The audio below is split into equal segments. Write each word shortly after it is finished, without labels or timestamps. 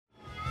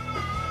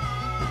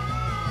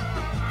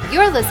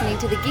You're listening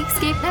to the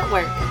Geekscape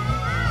Network.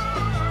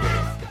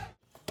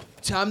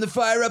 Time to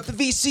fire up the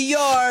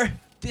VCR.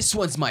 This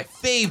one's my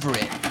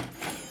favorite.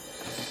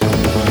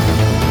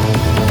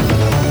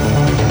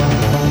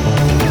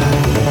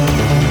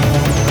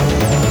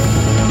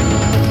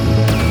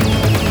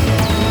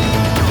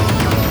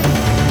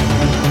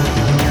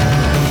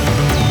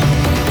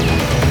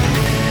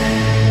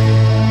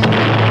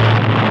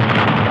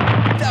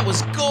 That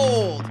was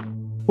gold.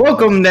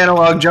 Welcome to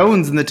Analog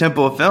Jones in the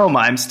Temple of Film.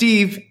 I'm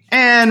Steve,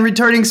 and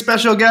returning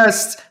special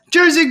guests,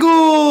 Jersey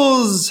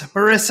Ghouls!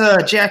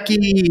 Marissa,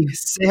 Jackie,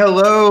 say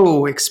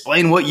hello.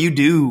 Explain what you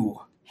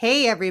do.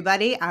 Hey,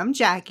 everybody. I'm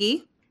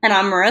Jackie. And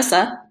I'm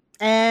Marissa.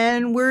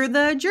 And we're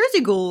the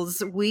Jersey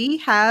Ghouls. We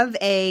have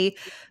a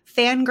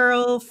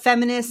fangirl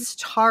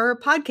feminist horror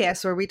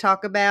podcast where we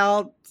talk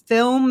about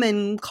film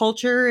and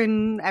culture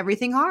and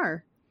everything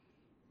horror.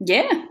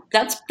 Yeah,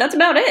 that's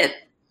about it.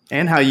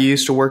 And how you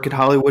used to work at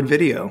Hollywood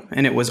Video,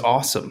 and it was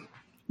awesome.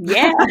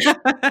 Yeah.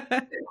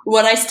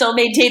 What I still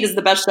maintain is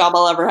the best job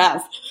I'll ever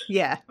have.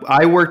 Yeah.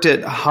 I worked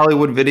at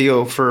Hollywood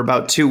Video for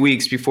about 2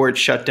 weeks before it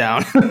shut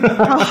down.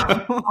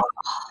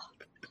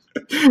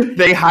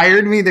 They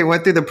hired me. They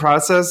went through the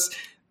process.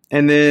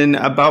 And then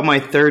about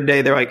my third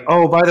day, they're like,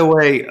 oh, by the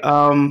way,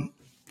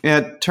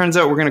 it turns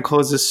out we're going to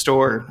close this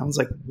store. I was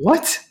like,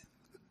 what?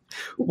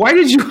 Why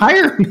did you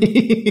hire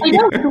me? I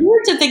know. It's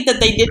weird to think that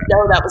they didn't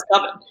know that was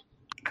coming.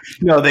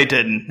 No, they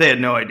didn't. They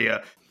had no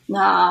idea.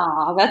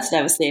 Nah, that's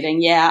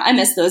devastating. Yeah, I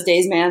miss those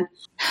days, man.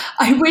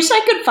 I wish I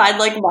could find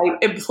my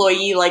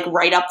employee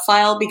write-up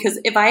file, because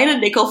if I had a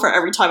nickel for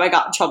every time I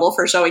got in trouble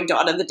for showing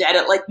Dawn of the Dead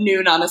at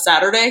noon on a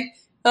Saturday,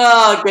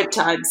 oh, good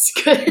times.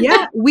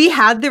 Yeah, we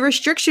had the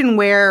restriction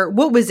where,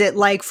 what was it,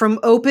 from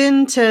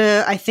open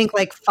to I think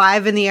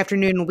 5 in the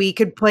afternoon, we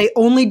could play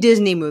only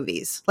Disney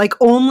movies.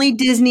 Only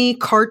Disney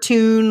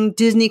cartoon,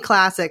 Disney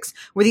classics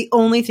were the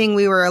only thing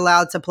we were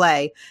allowed to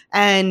play.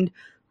 And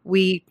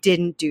we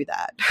didn't do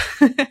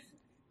that.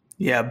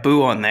 Yeah,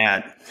 boo on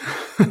that.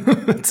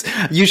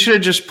 You should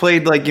have just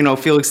played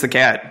Felix the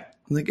Cat.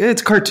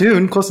 It's a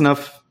cartoon, close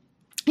enough.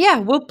 Yeah,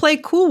 we'll play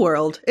Cool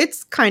World.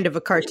 It's kind of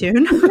a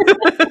cartoon.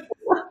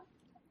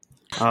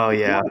 Oh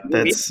yeah,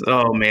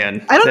 oh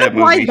man. I don't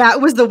know why that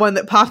was the one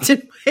that popped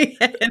in my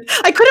head.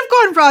 I could have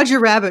gone Roger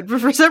Rabbit,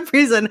 but for some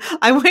reason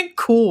I went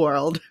Cool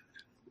World.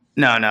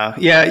 No.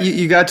 Yeah,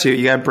 you got to.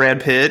 You got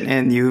Brad Pitt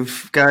and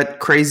you've got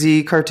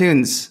crazy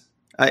cartoons.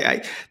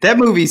 That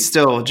movie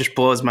still just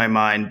blows my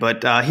mind.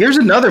 But here's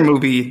another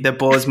movie that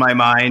blows my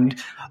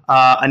mind.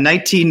 A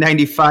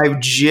 1995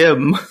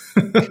 Jim,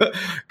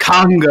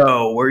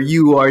 Congo, where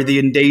you are the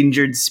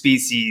endangered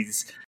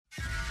species.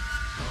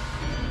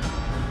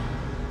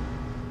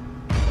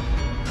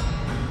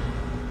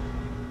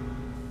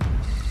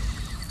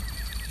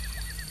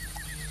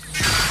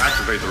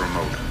 Activate the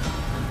remote.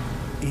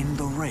 In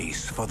the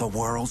race for the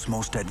world's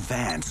most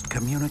advanced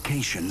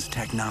communications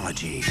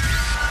technology,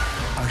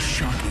 a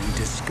shocking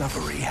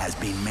discovery has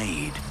been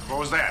made. What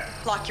was that?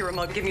 Lock your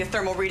remote and give me a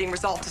thermal reading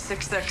result to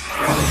 6.6.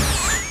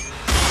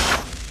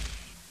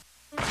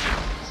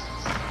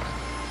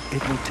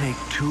 It will take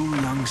 2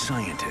 young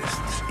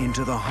scientists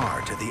into the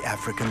heart of the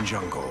African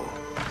jungle,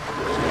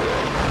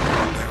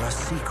 where a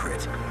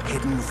secret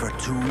hidden for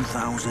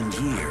 2,000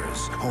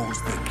 years holds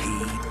the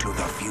key to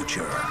the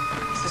future.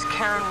 This is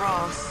Karen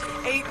Ross.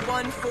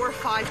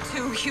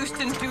 81452,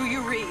 Houston, do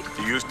you read?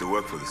 You used to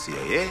work for the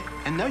CIA,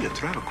 and now you're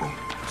Travico.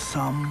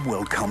 Some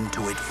will come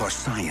to it for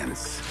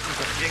science. This is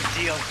a big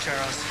deal,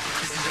 Charles.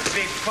 This is a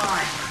big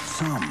find.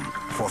 Some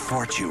for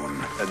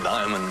fortune. A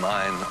diamond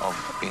mine of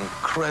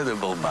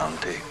incredible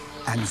bounty.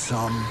 And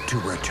some to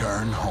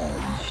return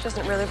home. She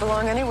doesn't really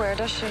belong anywhere,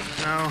 does she?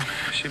 No,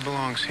 she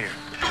belongs here.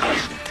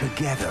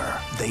 Together,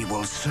 they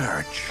will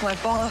search. My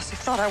boss, he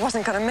thought I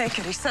wasn't going to make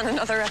it. He sent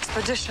another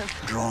expedition.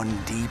 Drawn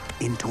deep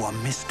into a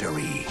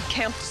mystery.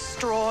 Camp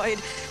destroyed,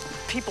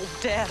 people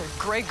dead, a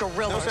gray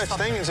gorilla. No such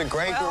thing as a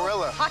gray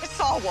gorilla. I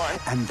saw one.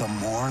 And the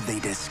more they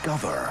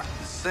discover,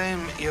 The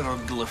same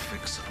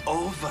hieroglyphics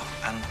over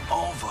and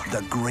over.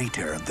 the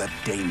greater the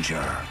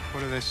danger.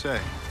 What do they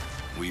say?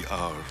 We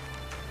are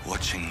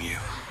watching you.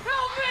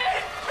 Help me!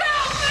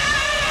 Help me!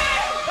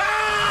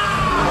 Ah!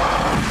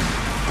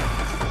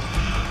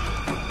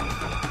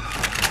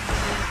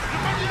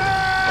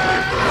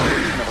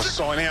 Never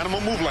saw any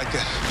animal move like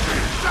that.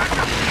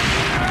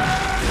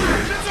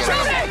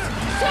 Shoot it!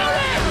 Shoot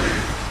it!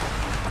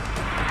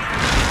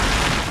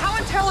 How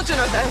intelligent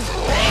are they?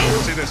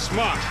 See, they're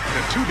smart.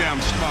 They're too damn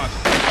smart.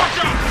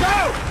 Watch out!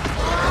 Go!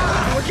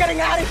 We're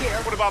getting out of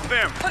here. What about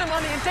them? Put them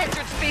on the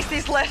endangered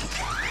species list.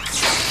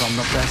 From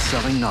the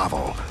best-selling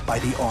novel by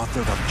the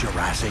author of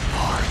Jurassic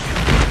Park.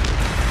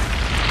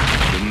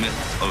 The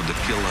myth of the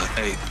killer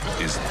ape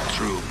is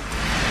true.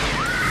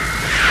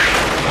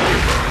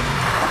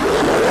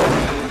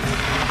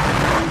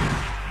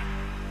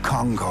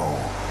 Congo,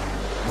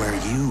 where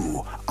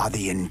you are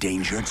the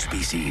endangered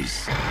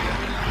species.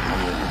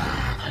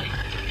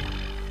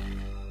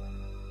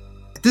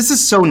 This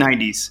is so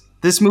 90s.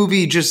 This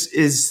movie just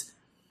is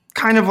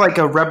kind of like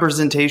a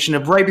representation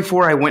of right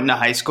before I went into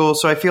high school.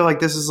 So I feel like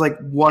this is like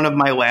one of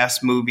my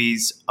last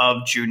movies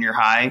of junior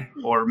high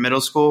or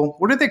middle school.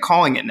 What are they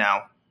calling it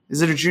now?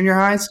 Is it a junior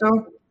high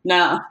still?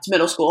 No, it's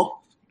middle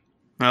school.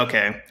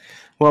 Okay.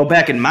 Well,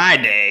 back in my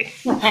day,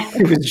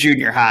 it was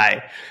junior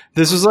high.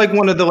 This was like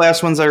one of the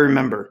last ones I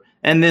remember.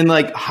 And then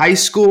like high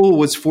school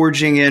was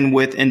forging in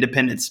with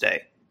Independence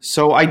Day.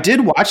 So I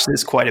did watch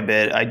this quite a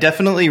bit. I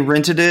definitely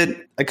rented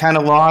it. I kind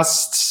of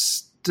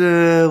lost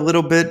a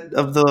little bit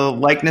of the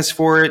likeness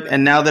for it.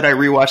 And now that I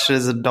rewatched it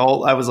as an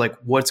adult, I was like,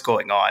 what's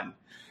going on?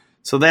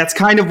 So that's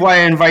kind of why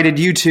I invited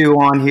you two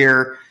on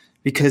here,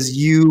 because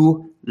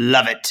you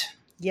love it.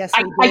 Yes,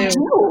 I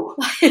do.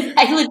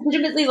 I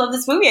legitimately love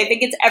this movie. I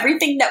think it's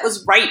everything that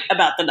was right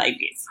about the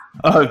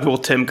 90s. Well,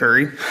 Tim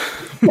Curry.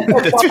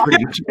 That's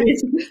pretty much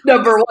it.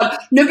 Number one.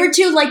 Number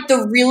two, like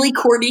the really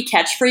corny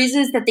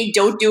catchphrases that they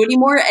don't do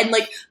anymore. And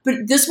like,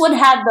 but this one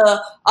had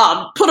the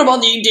put them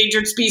on the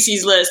endangered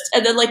species list.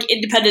 And then like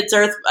Independence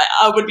Earth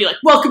would be like,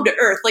 welcome to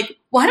Earth. Like,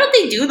 why don't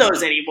they do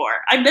those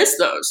anymore? I miss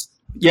those.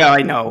 Yeah,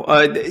 I know.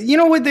 You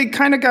know what? They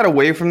kind of got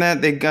away from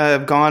that. They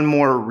have gone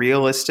more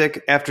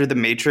realistic after The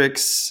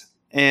Matrix.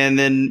 And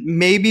then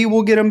maybe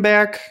we'll get him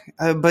back.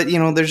 But, you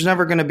know, there's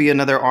never going to be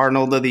another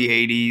Arnold of the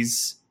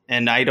 80s.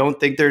 And I don't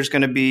think there's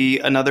going to be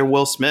another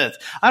Will Smith.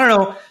 I don't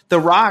know. The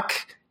Rock,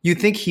 you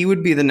think he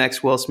would be the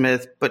next Will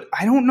Smith. But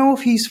I don't know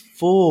if he's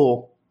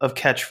full of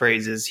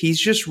catchphrases. He's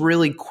just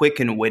really quick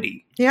and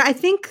witty. Yeah, I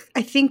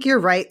think you're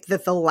right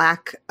that the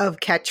lack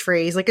of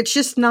catchphrase, like it's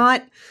just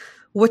not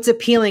what's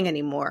appealing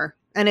anymore.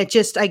 And it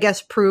just, I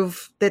guess,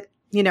 prove that,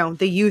 you know,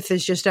 the youth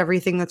is just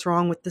everything that's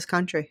wrong with this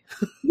country.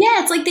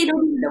 Yeah, it's like they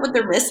don't even know what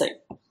they're missing.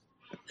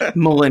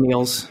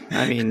 Millennials.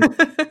 I mean,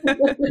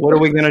 what are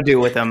we going to do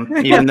with them?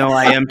 Even though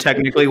I am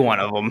technically one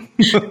of them.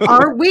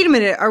 Wait a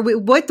minute. Are we?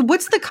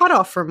 What's the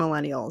cutoff for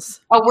millennials?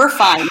 Oh, we're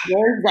fine.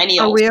 We're zennials.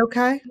 Are we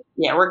okay?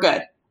 Yeah, we're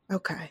good.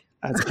 Okay.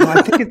 Well,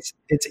 I think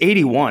it's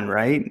 81,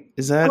 right?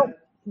 Is that? Oh,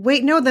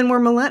 wait, no. Then we're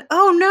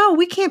Oh no,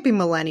 we can't be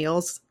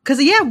millennials because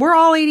we're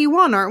all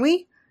 81, aren't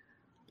we?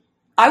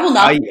 I will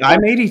not.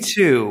 I'm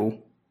 82.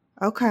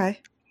 Okay.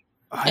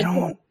 I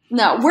don't.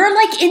 No, we're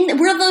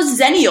those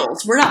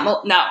zennials. We're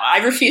not. No,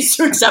 I refuse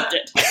to accept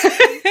it.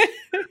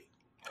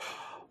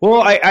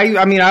 Well,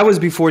 I mean, I was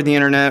before the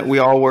internet. We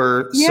all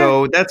were. Yeah.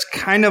 So that's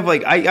kind of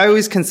like, I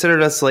always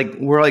considered us like,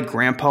 we're like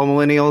grandpa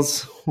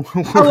millennials.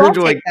 I'll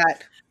take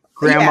that.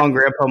 Grandma and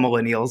grandpa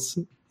millennials.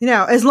 You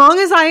know, as long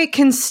as I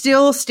can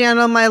still stand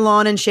on my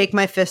lawn and shake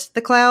my fist at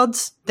the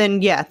clouds,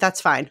 then yeah, that's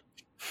fine.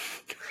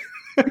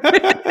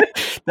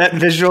 That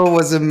visual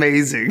was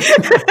amazing.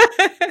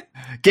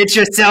 Get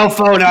your cell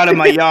phone out of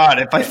my yard.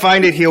 If I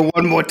find it here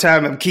one more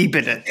time, I'm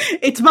keeping it.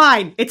 It's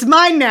mine. It's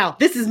mine now.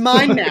 This is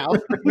mine now.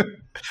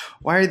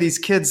 Why are these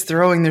kids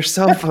throwing their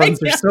cell phones?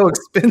 They're so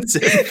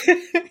expensive.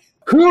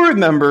 Who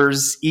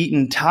remembers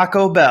eating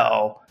Taco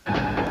Bell?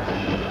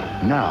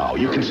 Now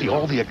you can see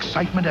all the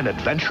excitement and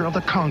adventure of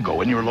the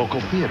Congo in your local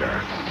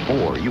theater.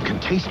 Or you can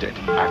taste it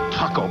at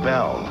Taco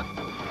Bell.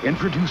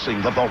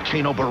 Introducing the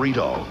Volcano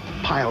Burrito,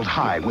 piled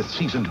high with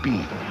seasoned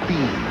beef,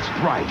 beans,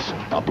 rice,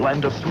 a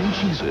blend of 3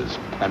 cheeses,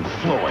 and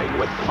flowing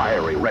with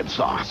fiery red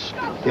sauce.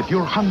 If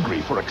you're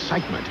hungry for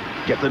excitement,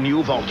 get the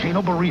new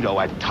Volcano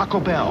Burrito at Taco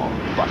Bell.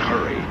 But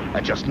hurry,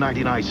 at just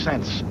 99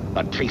 cents,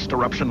 a taste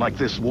eruption like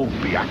this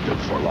won't be active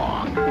for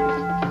long.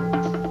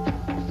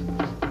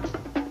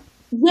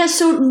 Yeah,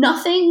 so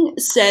nothing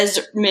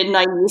says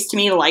mid-90s to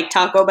me like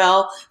Taco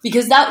Bell,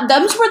 because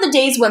those were the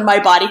days when my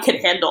body could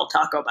handle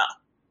Taco Bell.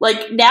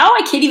 Like, now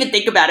I can't even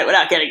think about it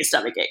without getting a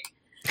stomachache.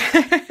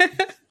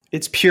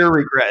 It's pure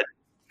regret.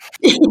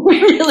 It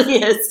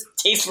really is. It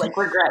tastes like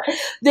regret.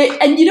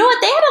 And you know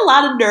what? They had a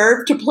lot of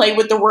nerve to play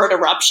with the word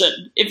eruption,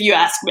 if you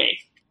ask me.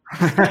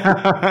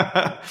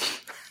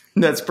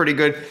 That's pretty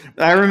good.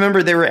 I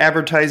remember they were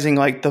advertising,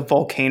 like, the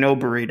Volcano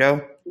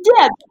Burrito.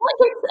 Yeah,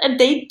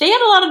 they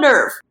had a lot of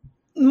nerve.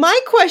 My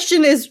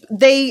question is,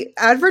 they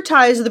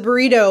advertise the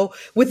burrito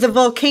with the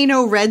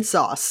Volcano red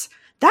sauce.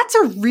 That's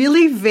a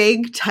really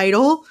vague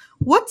title.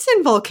 What's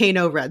in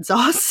Volcano red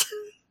sauce?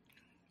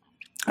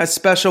 A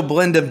special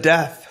blend of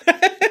death.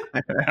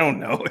 I don't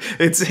know.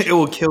 It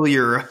will kill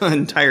your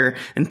entire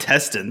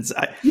intestines.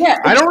 I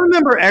don't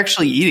remember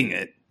actually eating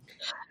it.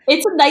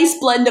 It's a nice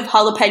blend of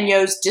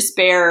jalapenos,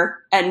 despair,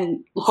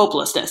 and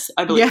hopelessness,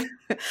 I believe.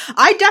 Yeah,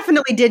 I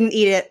definitely didn't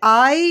eat it.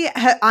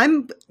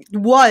 I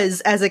was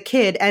as a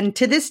kid, and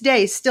to this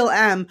day still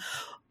am,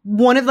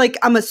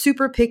 I'm a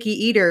super picky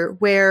eater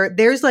where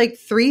there's like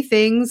 3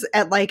 things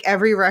at like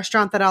every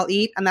restaurant that I'll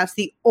eat, and that's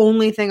the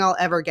only thing I'll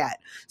ever get.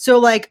 So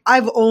like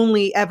I've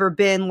only ever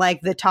been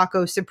like the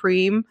Taco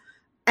Supreme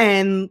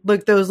and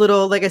like those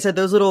little, like I said,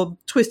 those little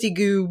twisty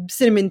goo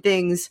cinnamon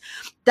things.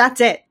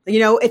 That's it. You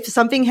know, if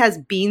something has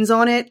beans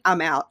on it,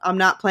 I'm out. I'm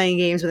not playing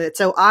games with it.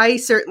 So I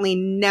certainly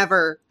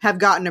never have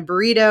gotten a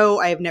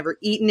burrito. I have never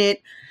eaten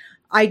it.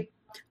 I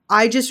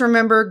just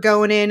remember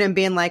going in and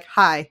being like,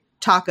 hi,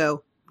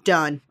 taco.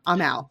 Done.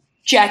 I'm out.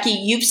 Jackie,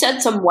 you've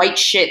said some white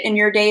shit in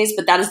your days,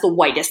 but that is the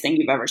whitest thing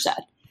you've ever said.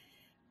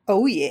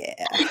 Oh yeah.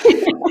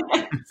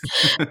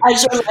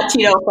 As your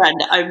Latino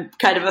friend, I'm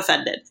kind of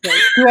offended.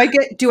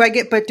 Do I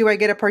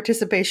get a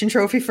participation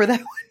trophy for that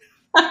one?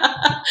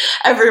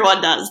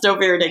 Everyone does. Don't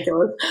be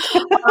ridiculous.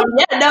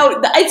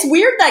 It's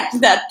weird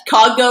that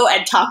Congo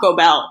and Taco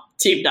Bell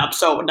teamed up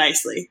so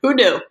nicely. Who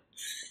knew?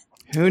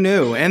 Who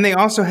knew? And they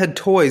also had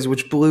toys,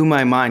 which blew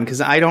my mind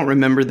because I don't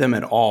remember them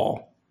at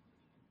all.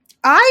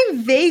 I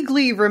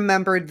vaguely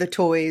remembered the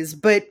toys,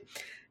 but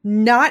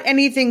not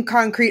anything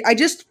concrete.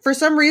 For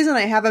some reason,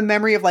 I have a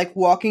memory of like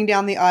walking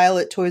down the aisle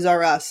at Toys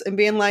R Us and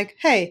being like,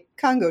 hey,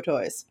 Congo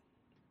toys.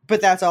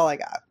 But that's all I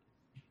got.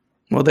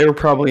 Well, they were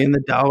probably in the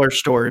dollar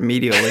store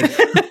immediately.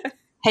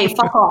 Hey,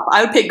 fuck off.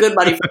 I would pay good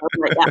money for them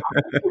right now.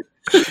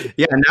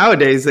 Yeah,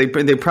 nowadays they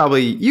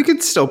probably, you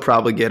could still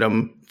probably get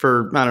them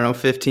for, I don't know,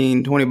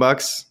 $15,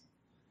 $20.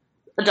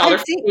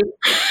 $1.50.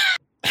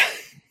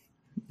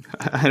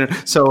 I don't know.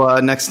 So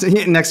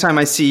next time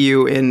I see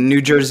you in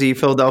New Jersey,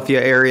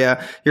 Philadelphia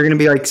area, you're going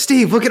to be like,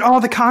 Steve, look at all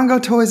the Congo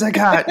toys I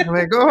got. And I'm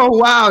like, oh,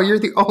 wow, you're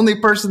the only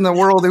person in the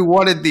world who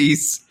wanted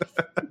these.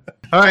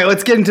 All right,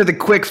 let's get into the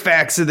quick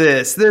facts of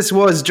this. This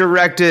was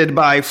directed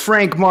by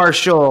Frank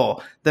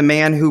Marshall, the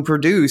man who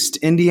produced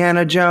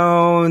Indiana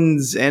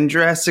Jones and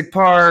Jurassic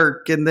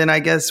Park. And then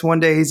I guess one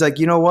day he's like,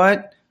 you know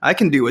what? I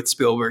can do what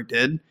Spielberg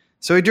did.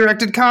 So he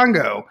directed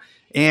Congo.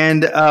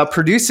 And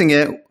producing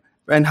it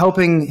and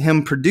helping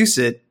him produce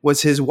it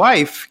was his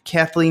wife,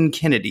 Kathleen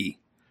Kennedy,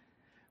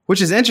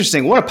 which is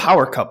interesting. What a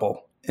power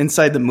couple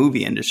inside the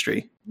movie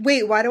industry.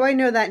 Wait, why do I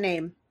know that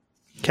name?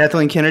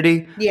 Kathleen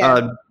Kennedy?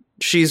 Yeah.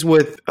 She's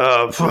with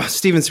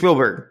Steven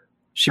Spielberg.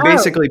 She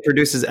basically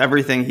produces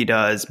everything he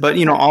does, but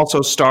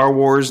also Star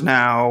Wars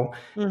now,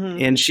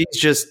 and she's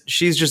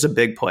just a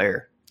big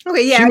player.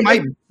 Okay, yeah, she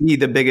might be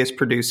the biggest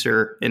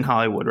producer in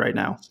Hollywood right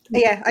now.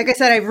 Yeah, like I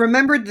said, I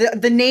remembered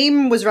the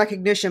name was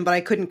recognition, but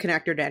I couldn't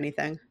connect her to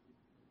anything.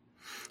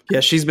 Yeah,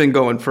 she's been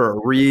going for a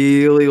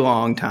really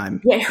long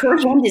time. Yeah, her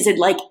hand is in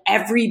like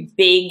every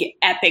big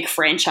epic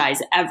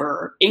franchise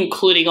ever,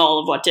 including all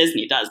of what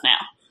Disney does now.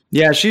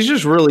 Yeah, she's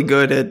just really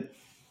good at,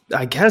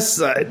 I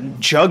guess,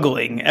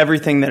 juggling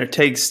everything that it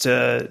takes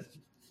to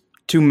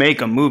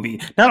make a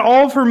movie. Not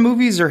all of her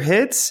movies are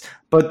hits,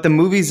 but the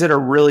movies that are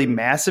really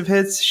massive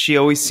hits, she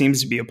always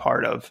seems to be a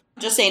part of.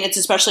 Just saying, it's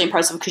especially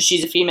impressive because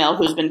she's a female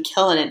who's been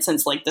killing it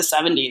since like the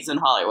 70s in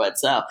Hollywood.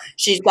 So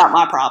she's got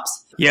my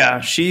props.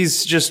 Yeah,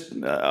 she's just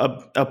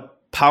a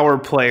power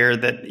player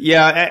that,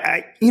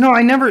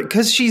 I never,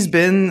 because she's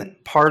been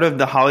part of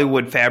the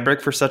Hollywood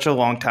fabric for such a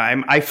long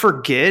time, I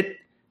forget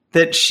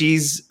that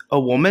she's a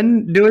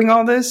woman doing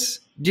all this.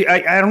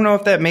 I don't know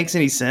if that makes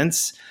any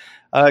sense.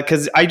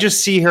 Because I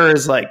just see her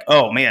as like,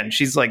 oh man,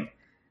 she's like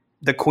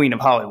the queen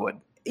of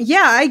Hollywood.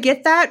 Yeah, I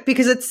get that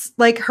because it's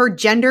like her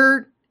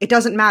gender, it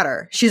doesn't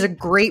matter. She's a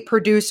great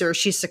producer.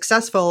 She's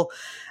successful.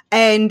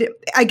 And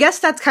I guess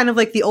that's kind of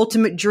like the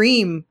ultimate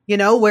dream,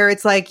 where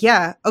it's like,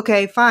 yeah,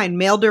 okay, fine.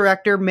 Male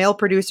director, male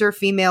producer,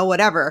 female,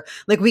 whatever.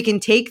 Like we can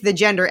take the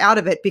gender out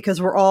of it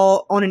because we're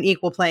all on an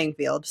equal playing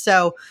field.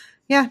 So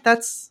yeah,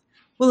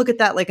 we'll look at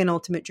that like an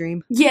ultimate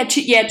dream. Yeah.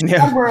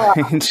 We're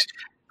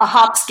a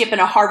hop, skip,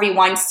 and a Harvey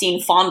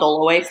Weinstein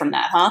fondle away from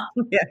that, huh?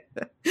 Yeah.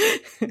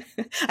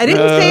 I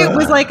didn't say it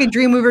was like a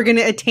dream we were going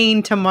to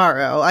attain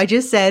tomorrow. I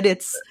just said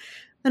it's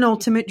an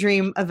ultimate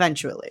dream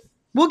eventually.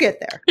 We'll get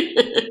there.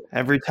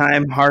 Every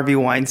time Harvey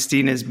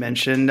Weinstein is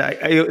mentioned,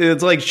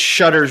 it's like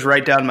shudders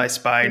right down my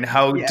spine.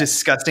 How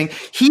disgusting.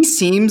 He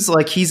seems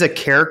like he's a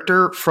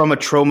character from a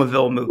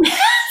Tromaville movie.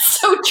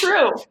 So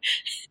true.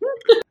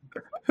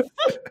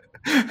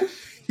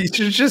 He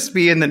should just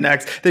be in the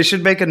next. They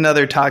should make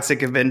another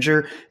Toxic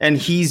Avenger, and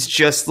he's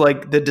just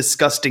like the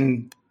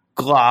disgusting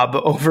glob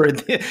over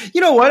the. You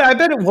know what? I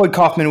bet Lloyd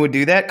Kaufman would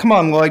do that. Come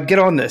on, Lloyd, get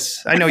on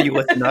this. I know you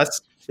listen to us.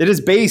 It is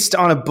based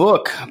on a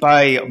book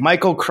by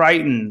Michael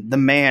Crichton, the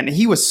man.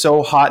 He was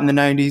so hot in the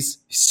 90s. He's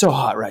so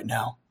hot right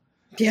now.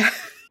 Yeah.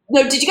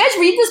 No, did you guys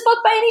read this book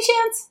by any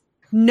chance?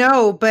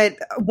 No, but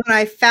when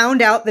I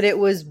found out that it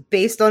was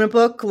based on a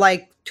book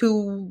like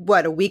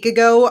a week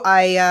ago,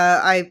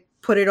 I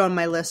put it on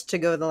my list to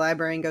go to the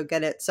library and go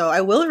get it. So I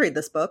will read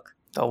this book.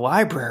 The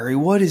library?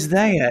 What is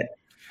that?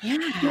 Yeah.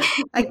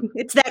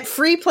 It's that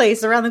free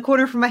place around the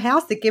corner from my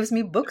house that gives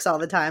me books all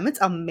the time. It's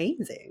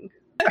amazing.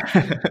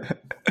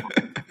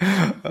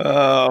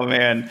 Oh,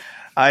 man.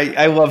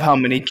 I love how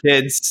many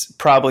kids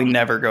probably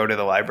never go to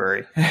the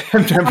library.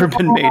 I've never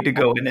been made to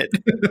go in it.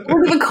 We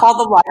don't even call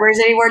them libraries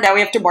anymore. Now we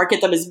have to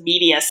market them as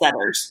media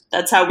centers.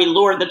 That's how we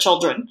lure the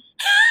children.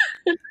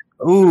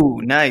 Ooh,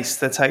 nice.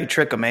 That's how you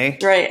trick them, eh?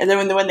 Right. And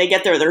then when they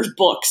get there, there's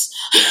books.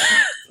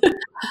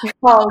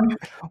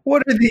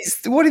 What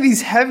are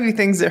these heavy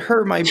things that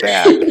hurt my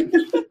back?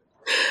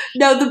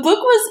 No, the book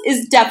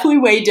is definitely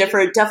way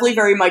different. Definitely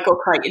very Michael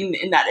Crichton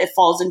in that it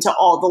falls into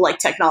all the like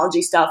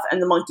technology stuff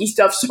and the monkey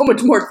stuff so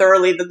much more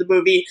thoroughly than the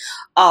movie.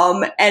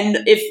 And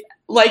if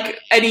like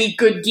any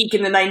good geek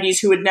in the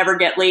 90s who would never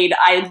get laid,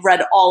 I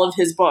read all of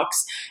his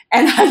books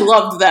and I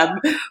loved them.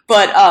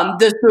 But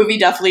this movie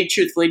definitely,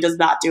 truthfully, does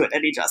not do it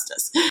any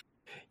justice.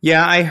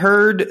 Yeah, I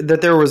heard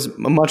that there was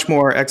much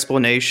more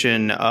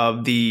explanation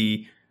of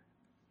the,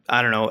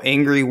 I don't know,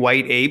 angry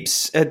white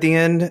apes at the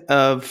end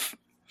of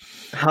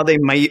how they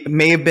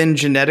may have been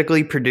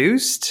genetically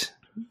produced,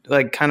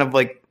 like kind of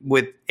like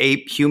with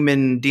ape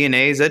human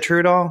DNA. Is that true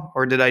at all?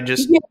 Or did I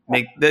just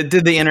did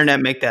the internet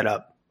make that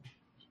up?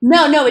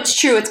 No, it's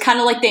true. It's kind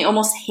of like they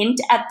almost hint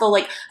at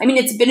the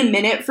it's been a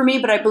minute for me,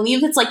 but I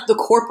believe it's like the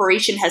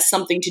corporation has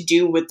something to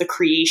do with the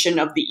creation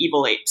of the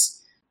evil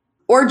apes.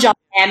 Or John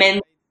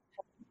Hammond.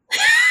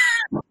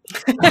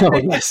 Oh,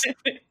 yes.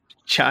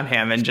 John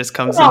Hammond just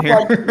comes in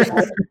here.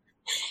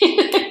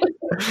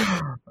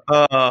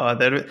 Oh,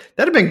 that'd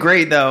have been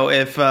great though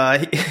if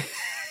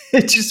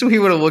we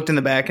would have looked in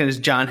the back and it's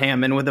John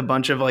Hammond with a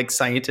bunch of like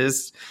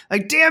scientists.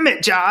 Like, damn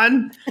it,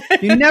 John!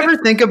 You never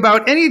think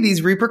about any of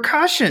these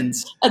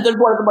repercussions. And then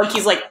one of the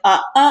monkeys like,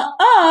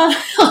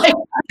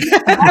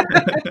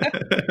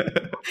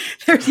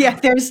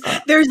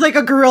 There's like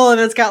a gorilla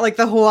that's got like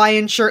the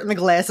Hawaiian shirt and the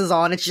glasses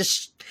on. It's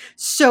just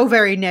so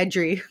very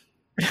Nedry.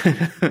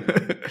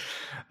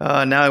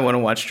 Now I want to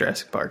watch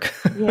Jurassic Park.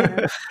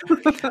 Yeah.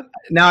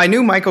 Now, I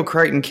knew Michael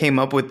Crichton came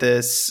up with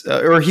this,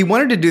 or he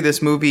wanted to do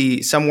this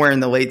movie somewhere in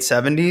the late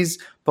 70s,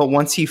 but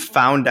once he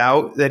found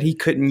out that he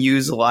couldn't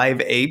use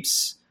live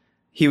apes,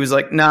 he was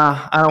like,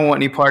 nah, I don't want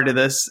any part of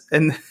this.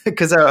 And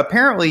because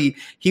apparently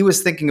he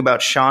was thinking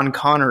about Sean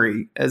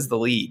Connery as the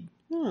lead.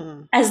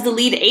 As the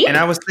lead ape? And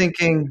I was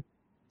thinking,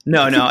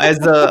 no, as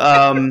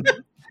the...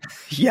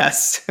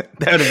 Yes,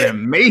 that would have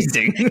been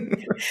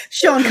amazing.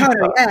 Sean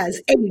Connery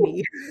as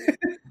Amy.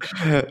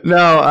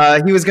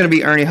 No, he was going to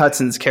be Ernie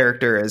Hudson's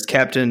character as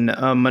Captain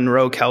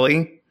Monroe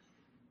Kelly.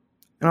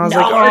 And I was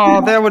like,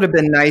 oh, that would have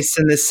been nice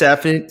in the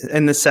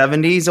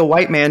 70s. A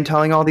white man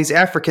telling all these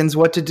Africans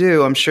what to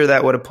do. I'm sure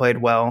that would have played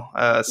well.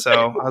 So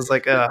I was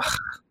like, ugh.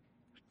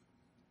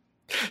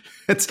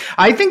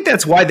 I think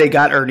that's why they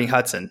got Ernie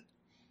Hudson.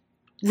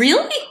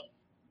 Really?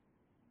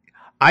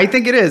 I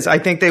think it is. I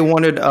think they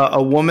wanted a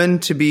woman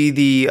to be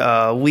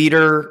the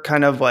leader,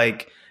 kind of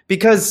like,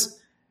 because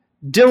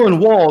Dylan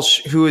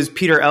Walsh, who is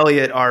Peter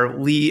Elliott, our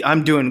lead,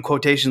 I'm doing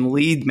quotation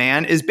lead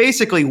man, is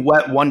basically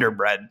wet Wonder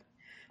Bread.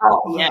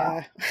 Oh,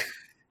 yeah.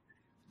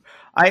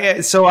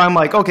 So I'm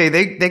like, okay,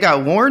 they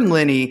got Lauren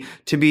Linney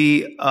to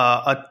be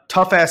a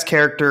tough ass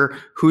character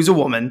who's a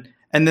woman.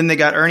 And then they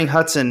got Ernie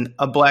Hudson,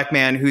 a black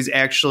man who's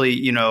actually,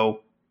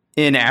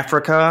 in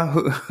Africa,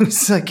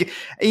 who's like,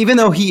 even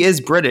though he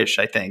is British,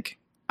 I think.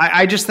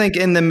 I just think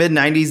in the mid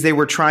 90s, they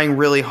were trying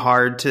really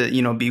hard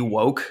to, be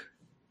woke.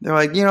 They're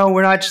like,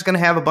 we're not just going to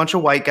have a bunch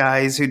of white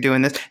guys who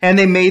doing this. And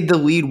they made the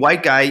lead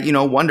white guy,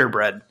 Wonder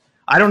Bread.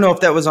 I don't know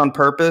if that was on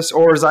purpose,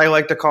 or as I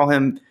like to call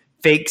him,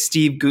 fake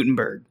Steve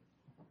Guttenberg.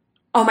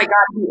 Oh my God,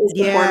 he is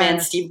the poor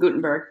man Steve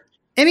Guttenberg.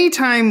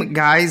 Anytime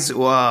guys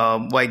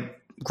grow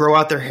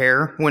out their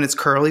hair when it's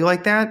curly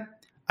like that,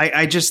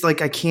 I just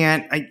I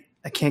can't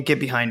get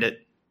behind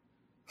it.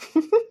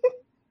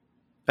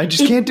 I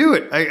just can't do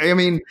it. I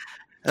mean,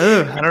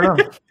 I don't know.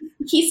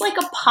 He's like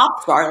a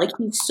pop star. Like,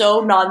 he's so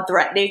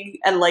non-threatening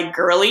and like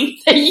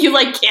girly that you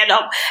can't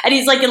help. And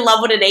he's in love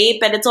with an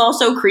ape, and it's all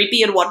so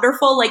creepy and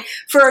wonderful. Like,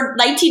 for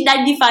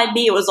 1995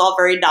 me, it was all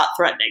very not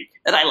threatening,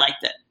 and I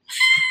liked it.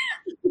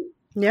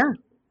 Yeah.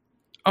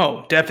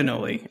 Oh,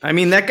 definitely. I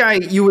mean, that guy,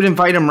 you would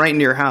invite him right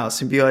into your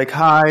house and be like,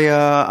 hi,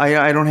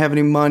 I don't have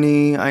any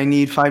money. I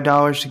need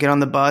 $5 to get on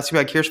the bus. You'd be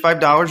like, here's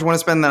 $5. You want to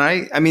spend the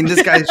night? I mean,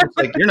 this guy's just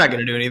like, you're not going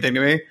to do anything to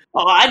me.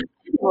 Oh, I'd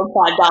give him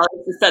 $5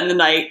 to spend the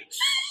night.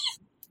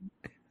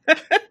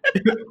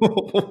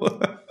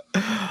 Lauren,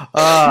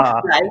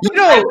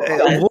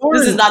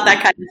 this is not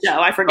that kind of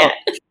show. I forget.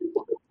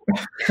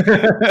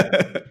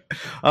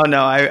 Oh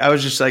no, I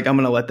was just like, I'm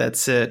gonna let that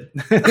sit.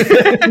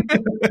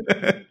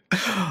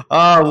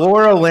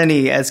 Laura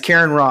Linney as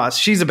Karen Ross.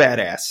 She's a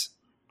badass.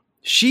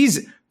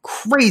 She's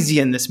crazy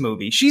in this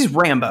movie. She's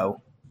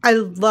Rambo. I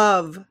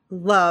love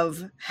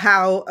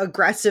how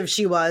aggressive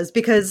she was,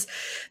 because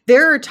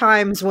there are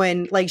times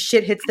when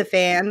shit hits the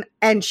fan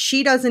and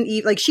she doesn't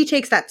even she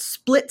takes that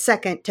split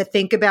second to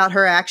think about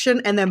her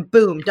action and then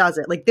boom, does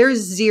it. There's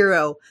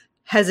zero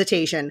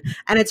hesitation.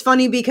 And it's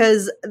funny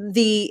because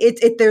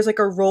there's a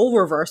role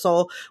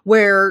reversal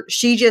where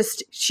she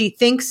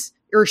thinks,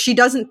 or she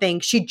doesn't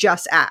think, she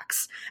just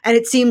acts. And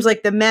it seems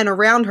like the men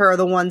around her are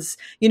the ones,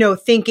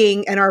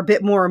 thinking and are a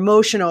bit more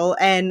emotional.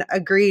 And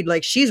agreed,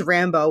 she's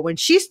Rambo. When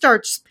she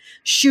starts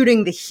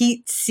shooting the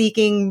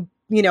heat-seeking,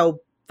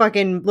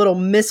 fucking little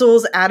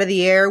missiles out of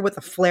the air with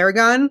a flare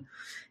gun,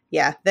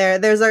 yeah,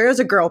 there's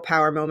a girl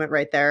power moment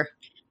right there.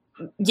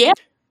 Yeah.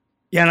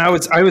 Yeah, and I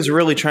was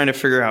really trying to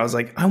figure out, I was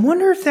like, I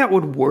wonder if that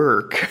would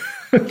work.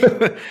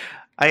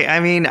 I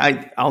mean,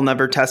 I'll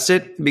never test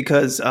it,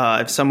 because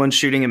if someone's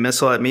shooting a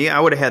missile at me, I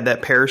would have had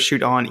that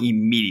parachute on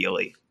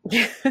immediately.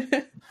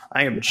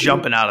 I am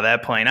jumping out of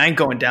that plane. I ain't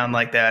going down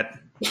like that.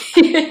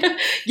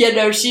 Yeah,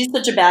 no, she's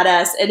such a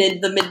badass. And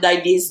in the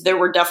mid-90s, there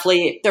was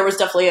definitely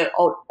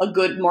a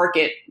good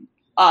market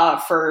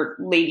for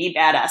lady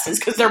badasses,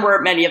 because there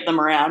weren't many of them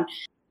around.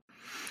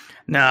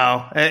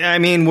 No, I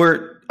mean,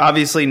 we're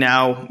obviously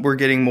now we're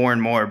getting more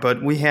and more, but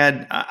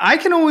I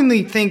can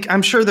only think,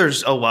 I'm sure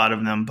there's a lot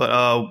of them,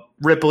 but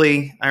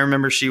Ripley, I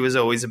remember she was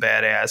always a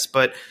badass,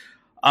 but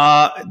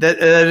that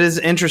is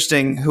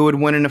interesting. Who would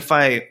win in a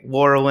fight,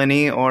 Laura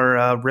Linney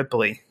or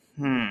Ripley?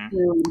 I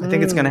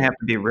think it's going to have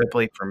to be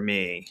Ripley for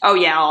me. Oh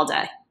yeah, all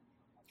day.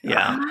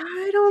 Yeah.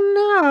 I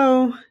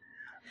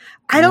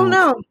don't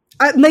know.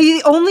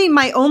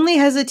 My only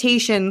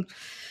hesitation,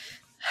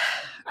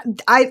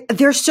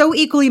 they're so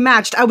equally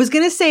matched. I was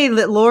going to say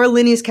that Laura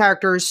Linney's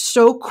character is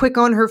so quick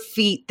on her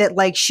feet that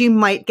like she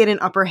might get an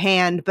upper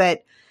hand,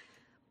 but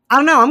I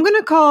don't know. I'm going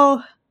to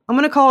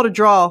call it a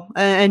draw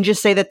and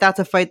just say that that's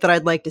a fight that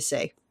I'd like to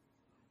see.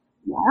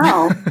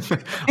 Wow.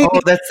 Oh,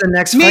 that's the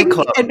next Fight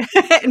Club.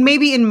 And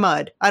maybe in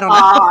mud. I don't know.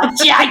 Oh,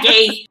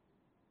 Jackie.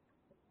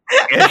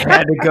 It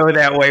had to go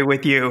that way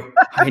with you.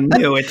 I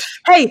knew it.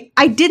 Hey,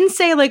 I didn't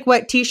say like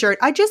wet t-shirt.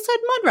 I just said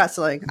mud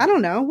wrestling. I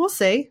don't know. We'll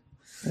see.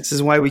 This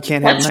is why we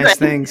can't have nice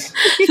things.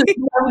 Because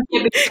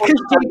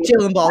Jake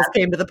Gyllenhaal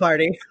came to the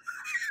party.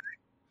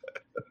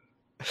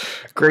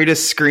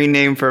 Greatest screen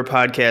name for a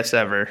podcast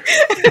ever.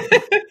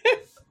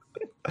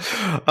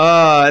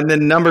 And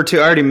then number 2,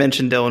 I already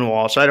mentioned Dylan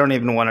Walsh. I don't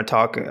even want to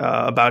talk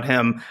about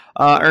him.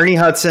 Ernie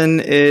Hudson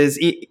is,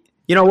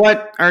 you know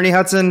what? Ernie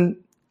Hudson,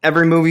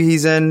 every movie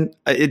he's in,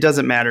 it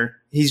doesn't matter.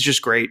 He's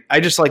just great. I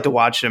just like to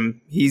watch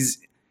him.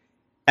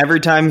 Every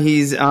time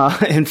he's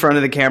in front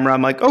of the camera,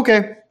 I'm like,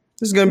 okay,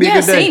 this is going to be a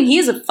good day. Yeah, same.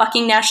 He's a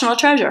fucking national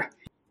treasure.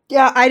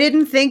 Yeah, I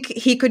didn't think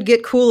he could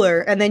get cooler.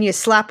 And then you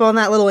slap on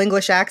that little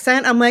English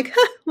accent. I'm like,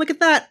 look at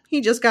that.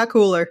 He just got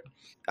cooler.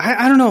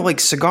 I don't know, like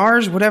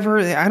cigars, whatever.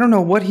 I don't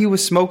know what he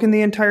was smoking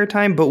the entire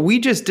time, but we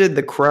just did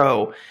The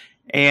Crow.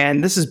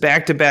 And this is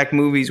back-to-back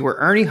movies where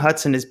Ernie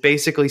Hudson is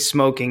basically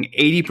smoking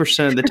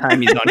 80% of the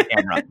time he's on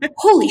camera.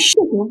 Holy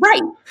shit, you're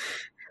right.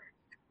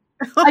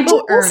 I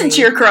just listened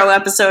to your Crow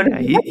episode.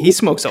 Yeah, he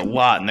smokes a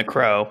lot in The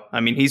Crow.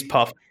 I mean, he's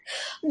puffed.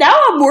 Now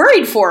I'm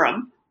worried for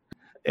him.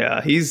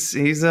 Yeah, he's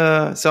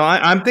so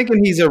I'm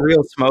thinking he's a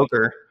real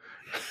smoker.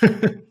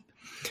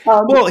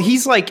 Well,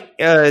 he's like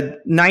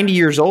 90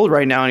 years old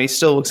right now, and he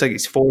still looks like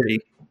he's 40.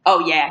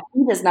 Oh, yeah.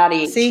 He does not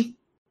age. See?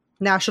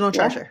 National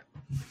treasure.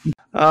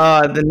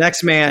 The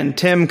next man,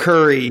 Tim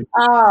Curry.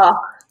 Oh.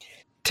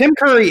 Tim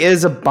Curry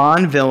is a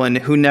Bond villain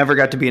who never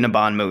got to be in a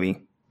Bond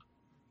movie.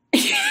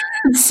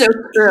 It's so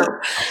true.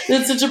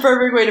 That's such a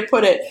perfect way to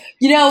put it.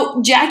 You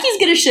know, Jackie's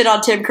going to shit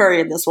on Tim Curry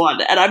in this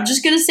one, and I'm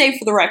just going to say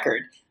for the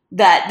record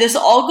that this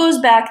all goes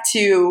back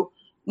to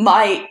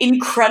my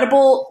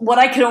incredible, what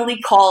I can only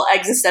call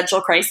existential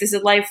crisis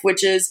in life,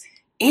 which is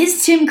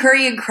Tim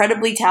Curry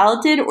incredibly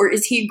talented, or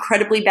is he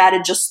incredibly bad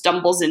and just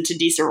stumbles into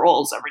decent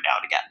roles every now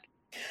and again?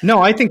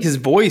 No, I think his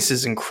voice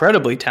is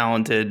incredibly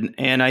talented,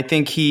 and I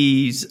think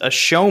he's a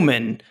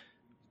showman.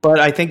 But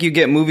I think you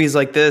get movies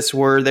like this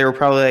where they were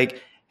probably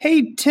like,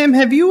 hey, Tim,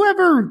 have you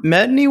ever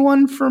met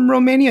anyone from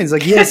Romania? He's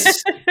like,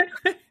 yes.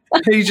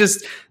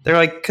 They're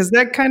like, because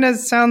that kind of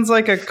sounds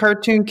like a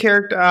cartoon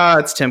character.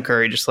 It's Tim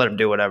Curry. Just let him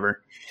do whatever.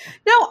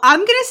 No, I'm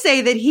going to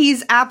say that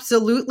he's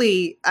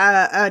absolutely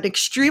an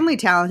extremely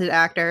talented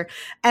actor.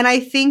 And I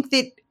think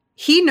that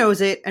he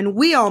knows it and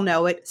we all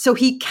know it. So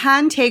he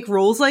can take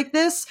roles like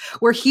this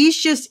where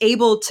he's just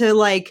able to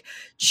like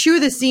chew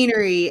the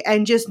scenery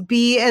and just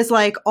be as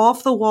like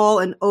off the wall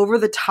and over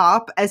the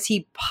top as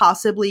he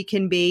possibly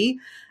can be.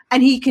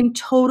 And he can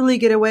totally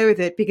get away with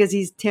it because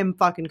he's Tim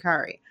fucking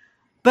Curry.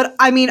 But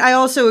I mean, I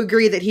also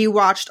agree that he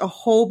watched a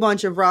whole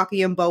bunch of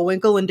Rocky and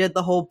Bullwinkle and did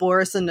the whole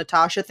Boris and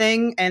Natasha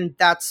thing. And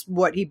that's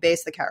what he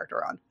based the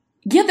character on.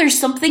 Yeah, there's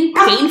something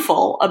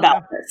painful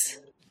about this.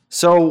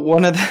 So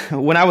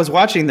when I was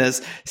watching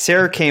this,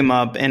 Sarah came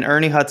up and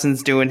Ernie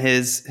Hudson's doing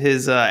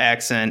his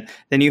accent.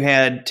 Then you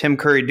had Tim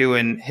Curry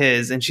doing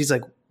his, and she's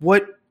like,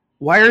 "What?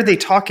 Why are they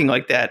talking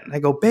like that?" And I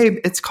go, "Babe,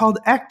 it's called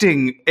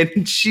acting."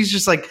 And she's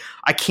just like,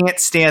 "I can't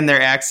stand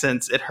their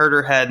accents." It hurt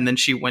her head, and then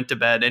she went to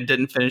bed and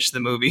didn't finish the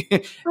movie.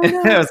 And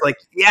I was like,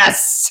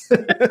 "Yes."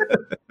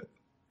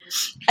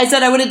 I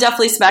said I would have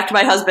definitely smacked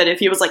my husband if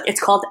he was like, "It's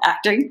called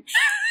acting."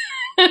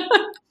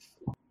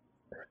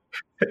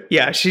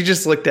 Yeah, she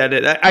just looked at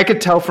it. I could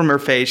tell from her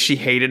face she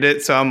hated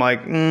it. So I'm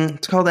like,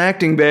 it's called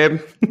acting, babe.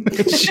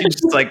 She's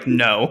just like,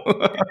 no.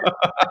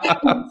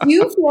 Do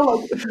you feel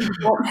like if you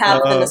don't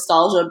have the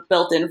nostalgia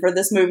built in for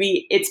this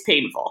movie, it's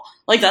painful?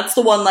 Like, that's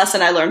the one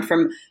lesson I learned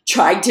from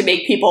trying to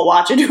make people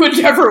watch it who had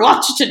never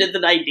watched it in the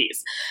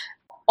 90s.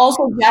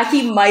 Also,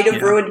 Jackie might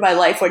have ruined my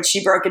life when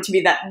she broke it to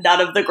me that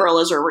none of the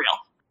gorillas are real.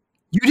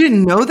 You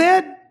didn't know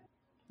that?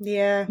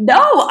 Yeah. No,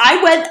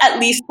 I went at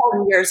least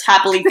 10 years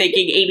happily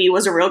thinking Amy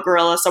was a real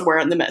gorilla somewhere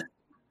in the myth.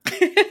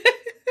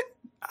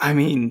 I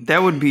mean,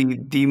 that would be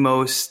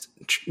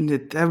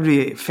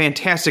a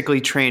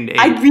fantastically trained Amy.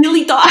 I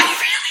really thought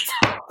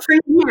for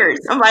years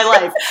of my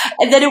life.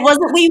 And then it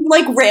wasn't, we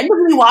like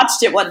randomly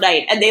watched it one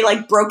night and they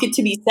like broke it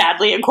to me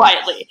sadly and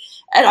quietly.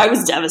 And I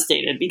was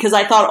devastated because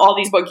I thought all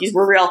these monkeys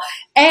were real.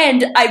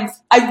 And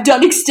I've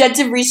done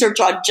extensive research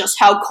on just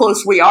how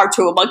close we are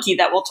to a monkey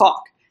that will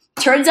talk.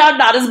 Turns out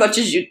not as much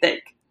as you'd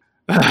think.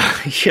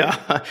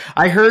 Yeah,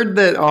 I heard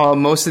that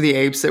most of the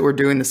apes that were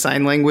doing the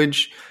sign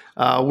language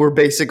were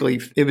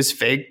basically, it was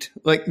faked.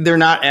 Like, they're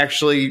not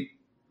actually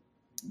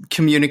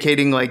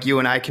communicating like you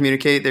and I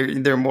communicate.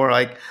 They're more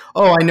like,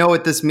 oh, I know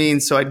what this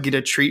means, so I'd get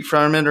a treat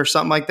from it or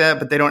something like that,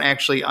 but they don't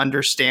actually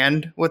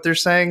understand what they're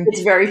saying.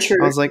 It's very true.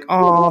 I was like,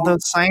 oh,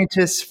 those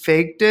scientists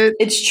faked it.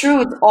 It's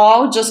true. It's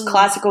all just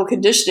classical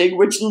conditioning,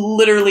 which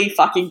literally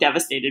fucking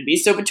devastated me.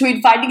 So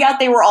between finding out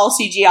they were all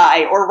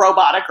CGI or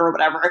robotic or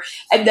whatever,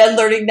 and then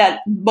learning that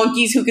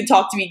monkeys who can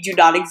talk to me do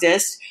not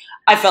exist,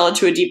 I fell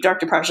into a deep,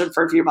 dark depression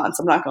for a few months.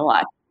 I'm not going to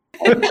lie.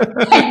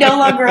 I no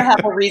longer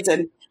have a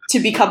reason to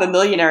become a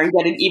millionaire and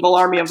get an evil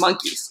army of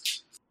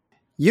monkeys.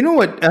 You know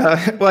what?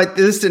 Well,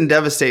 this didn't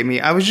devastate me.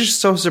 I was just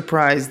so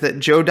surprised that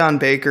Joe Don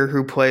Baker,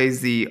 who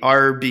plays the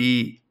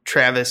R.B.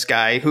 Travis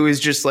guy, who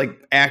is just like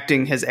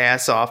acting his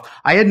ass off.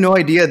 I had no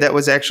idea that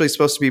was actually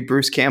supposed to be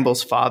Bruce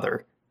Campbell's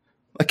father.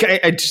 Like,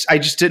 I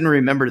just didn't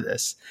remember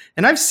this.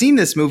 And I've seen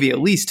this movie at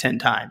least 10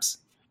 times.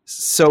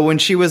 So when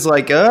she was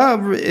like,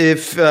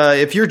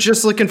 if you're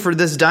just looking for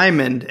this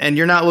diamond and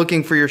you're not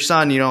looking for your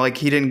son, you know, like,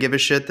 he didn't give a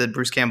shit that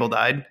Bruce Campbell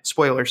died.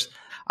 Spoilers.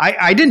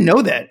 I didn't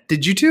know that.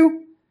 Did you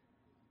two?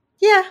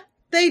 Yeah.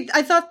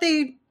 I thought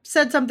they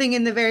said something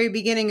in the very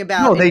beginning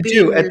about No, it they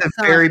being do. At your the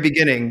son. very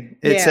beginning.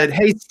 It Yeah. said,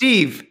 hey,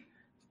 Steve,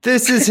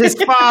 this is his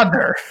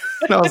father.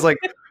 And I was like,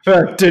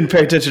 didn't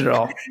pay attention at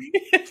all.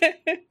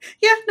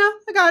 Yeah, no,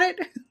 I got it.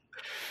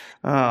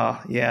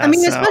 Oh, yeah. I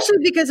mean, so- especially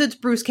because it's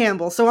Bruce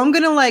Campbell. So I'm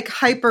going to like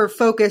hyper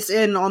focus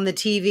in on the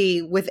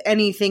TV with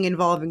anything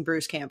involving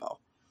Bruce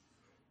Campbell.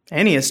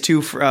 And he has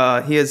two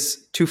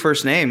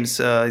first names.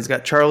 He's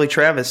got Charlie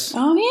Travis.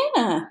 Oh,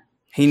 yeah.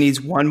 He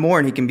needs one more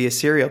and he can be a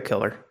serial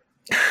killer.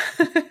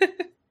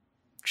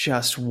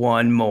 Just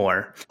one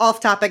more. Off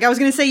topic. I was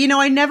going to say, you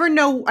know, I never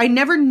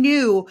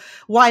knew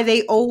why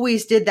they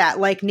always did that,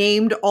 like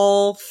named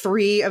all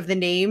 3 of the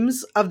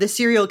names of the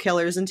serial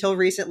killers until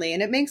recently.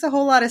 And it makes a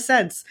whole lot of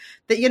sense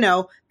that, you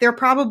know, there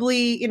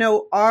probably, you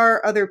know,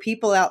 are other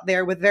people out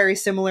there with very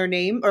similar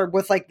name or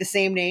with like the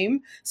same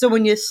name. So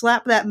when you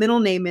slap that middle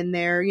name in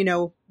there, you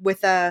know,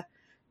 with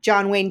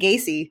John Wayne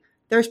Gacy,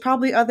 there's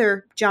probably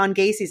other John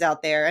Gacy's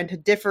out there. And to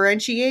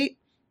differentiate,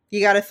 you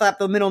got to slap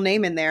the middle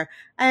name in there.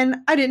 And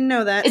I didn't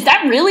know that. Is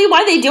that really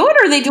why they do it?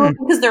 Or they do it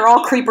because they're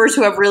all creepers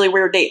who have really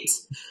weird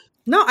names?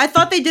 No, I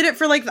thought they did it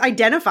for like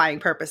identifying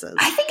purposes.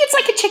 I think it's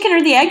like a chicken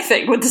or the egg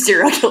thing with the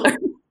serial killer.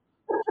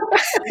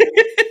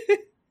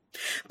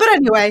 But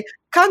anyway,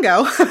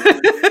 Congo.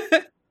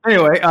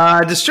 Anyway,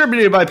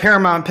 distributed by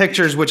Paramount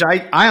Pictures, which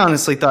I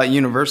honestly thought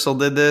Universal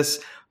did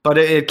this, but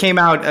it came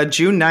out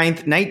June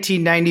 9th,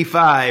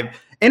 1995.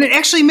 And it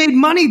actually made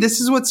money. This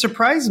is what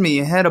surprised me.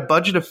 It had a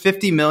budget of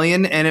 $50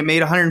 million and it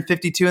made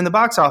 $152 in the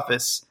box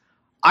office.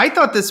 I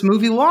thought this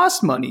movie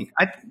lost money.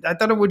 I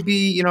thought it would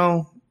be, you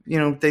know,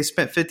 they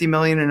spent $50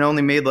 million and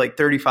only made like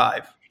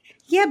 35.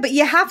 Yeah, but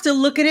you have to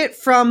look at it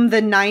from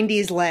the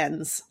 90s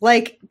lens.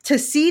 Like, to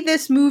see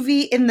this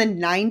movie in the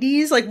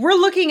 90s, like, we're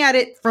looking at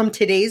it from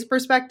today's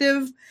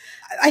perspective.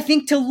 I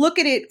think to look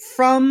at it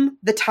from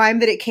the time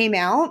that it came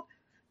out,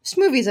 this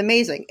movie is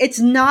amazing. It's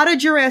not a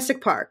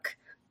Jurassic Park,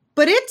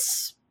 but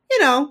it's, you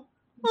know,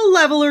 a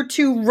level or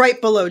 2 right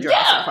below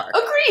Jurassic Park.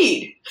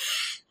 Agreed.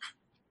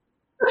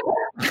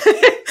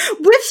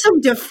 With some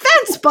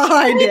defense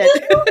behind it.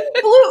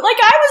 Like,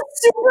 I was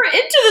super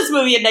into this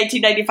movie in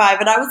 1995,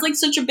 and I was like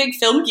such a big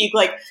film geek.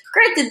 Like,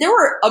 granted, there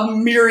were a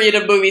myriad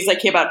of movies that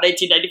came out in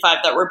 1995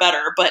 that were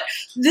better, but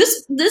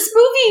this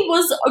movie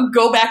was a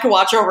go back and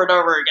watch over and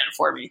over again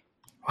for me.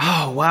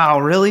 Oh, wow.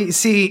 Really?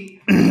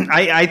 See,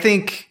 I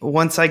think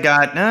once I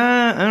got,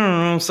 I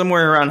don't know,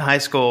 somewhere around high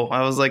school,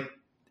 I was like,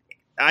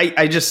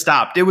 I just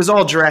stopped. It was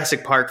all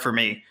Jurassic Park for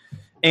me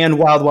and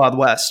Wild Wild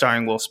West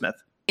starring Will Smith.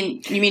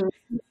 You mean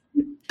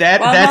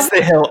that's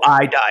the hill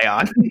I die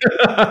on.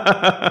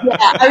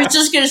 Yeah, I was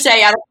just going to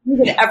say, I don't think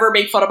you could ever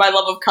make fun of my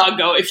love of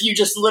Congo if you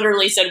just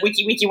literally said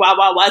Wiki Wiki Wild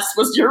Wild West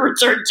was your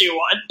return to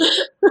one.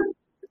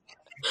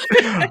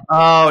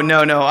 Oh,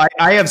 no.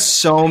 I have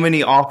so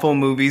many awful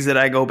movies that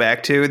I go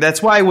back to.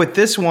 That's why with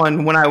this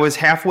one, when I was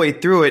halfway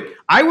through it,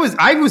 I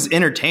was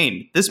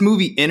entertained. This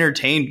movie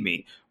entertained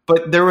me.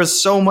 But there was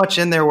so much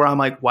in there where I'm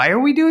like, why are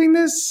we doing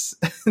this?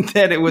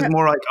 That it was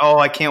more like, oh,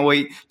 I can't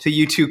wait till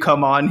you two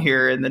come on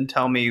here and then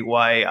tell me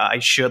why I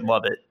should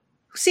love it.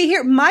 See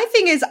here, my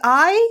thing is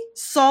I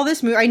saw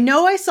this movie. I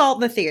know I saw it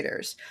in the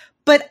theaters,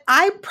 but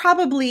I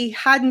probably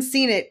hadn't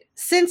seen it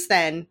since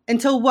then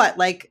until what?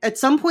 Like at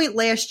some point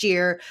last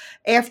year,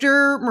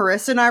 after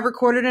Marissa and I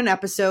recorded an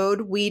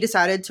episode, we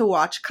decided to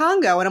watch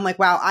Congo. And I'm like,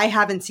 wow, I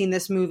haven't seen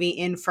this movie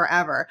in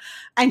forever.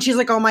 And she's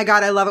like, oh my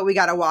God, I love it. We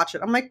got to watch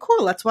it. I'm like,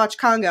 cool, let's watch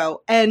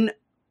Congo. And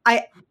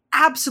I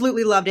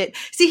absolutely loved it.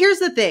 See, here's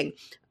the thing.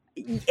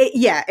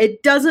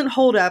 It doesn't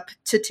hold up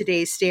to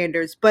today's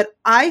standards, but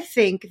I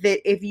think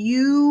that if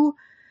you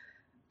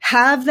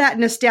have that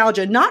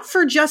nostalgia, not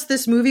for just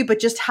this movie,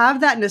 but just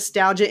have that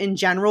nostalgia in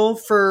general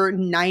for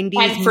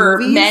 90s And for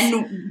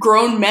movies.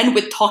 grown men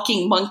with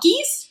talking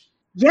monkeys?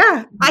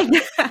 Yeah,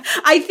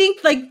 I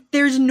think like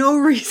there's no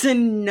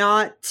reason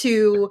not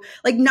to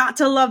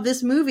love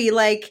this movie.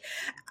 Like,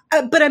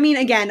 but I mean,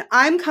 again,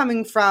 I'm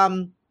coming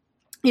from,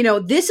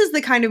 this is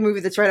the kind of movie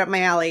that's right up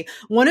my alley.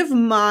 One of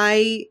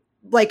my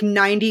like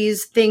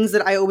 90s things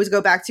that I always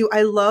go back to.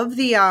 I love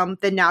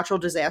the natural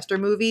disaster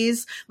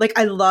movies. Like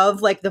I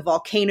love like the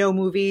volcano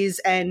movies,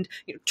 and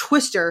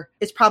Twister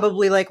is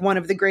probably like one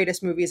of the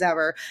greatest movies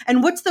ever.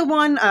 And what's the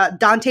one,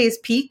 Dante's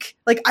Peak?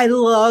 Like I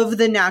love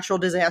the natural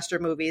disaster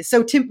movies.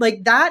 So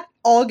like that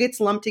all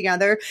gets lumped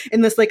together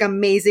in this like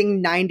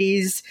amazing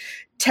 90s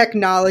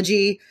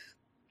technology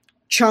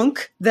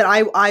chunk that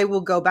I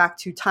will go back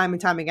to time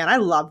and time again. I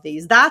love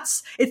these.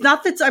 It's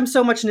not that I'm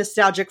so much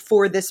nostalgic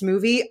for this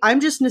movie. I'm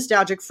just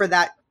nostalgic for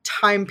that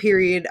time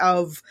period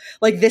of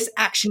like this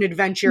action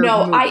adventure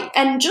movie.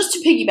 And just to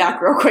piggyback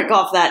real quick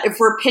off that, if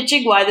we're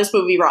pitching why this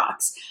movie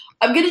rocks,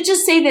 I'm going to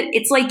just say that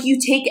it's like you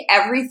take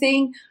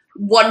everything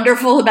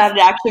wonderful about an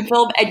action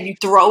film and you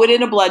throw it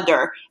in a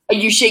blender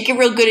and you shake it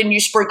real good and you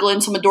sprinkle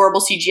in some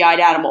adorable CGI'd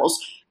animals.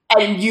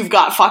 And you've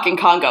got fucking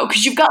Congo.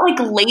 Because you've got like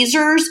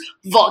lasers,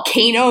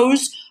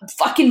 volcanoes,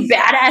 fucking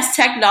badass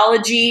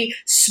technology,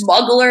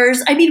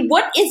 smugglers. I mean,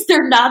 what is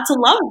there not to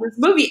love in this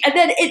movie? And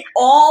then it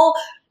all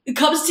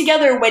comes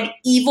together when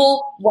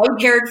evil,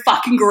 white-haired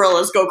fucking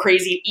gorillas go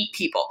crazy and eat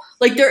people.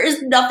 Like, there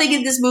is nothing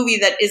in this movie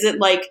that isn't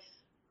like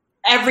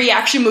every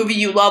action movie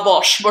you love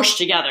all smushed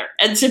together.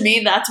 And to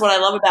me, that's what I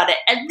love about it.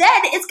 And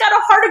then it's got a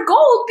heart of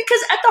gold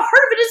because at the heart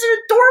of it is an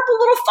adorable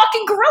little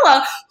fucking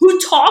gorilla who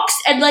talks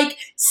and like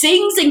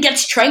sings and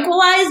gets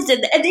tranquilized.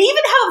 And they even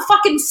have a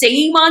fucking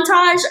singing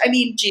montage. I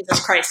mean,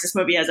 Jesus Christ, this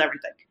movie has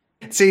everything.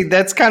 See,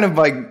 that's kind of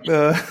like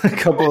a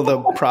couple of the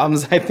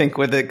problems I think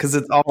with it because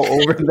it's all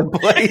over the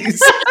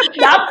place.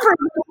 Not for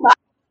my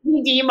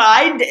TV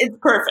mind, it's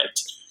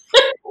perfect.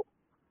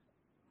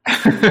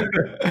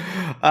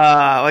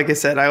 Like I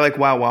said, I like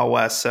Wild Wild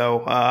West,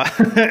 so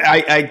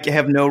I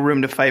have no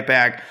room to fight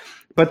back.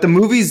 But the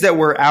movies that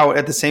were out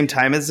at the same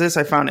time as this,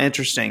 I found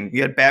interesting.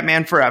 You had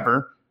Batman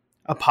Forever,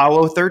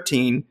 Apollo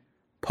 13,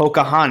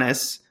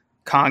 Pocahontas,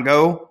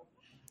 Congo,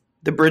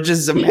 The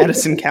Bridges of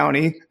Madison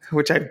County,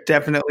 which I've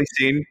definitely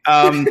seen,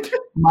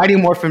 Mighty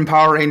Morphin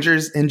Power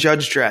Rangers, and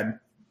Judge Dredd.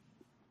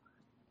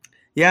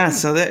 Yeah,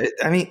 so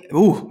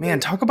ooh,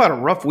 man, talk about a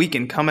rough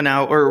weekend coming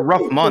out, or a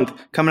rough month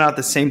coming out at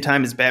the same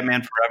time as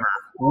Batman Forever.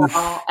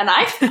 And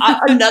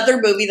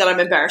another movie that I'm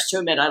embarrassed to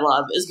admit I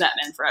love is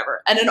Batman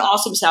Forever, and an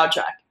awesome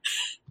soundtrack.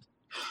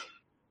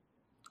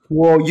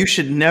 Whoa, you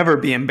should never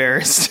be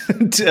embarrassed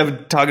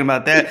of talking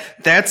about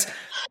that. That's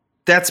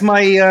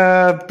my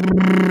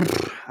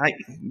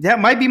that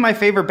might be my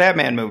favorite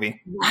Batman movie.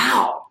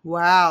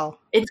 Wow.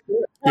 It's good.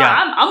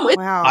 Yeah, I'm with.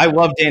 Wow. I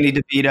love Danny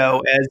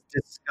DeVito as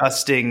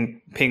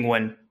disgusting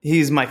Penguin.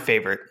 He's my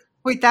favorite.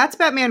 Wait, that's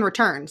Batman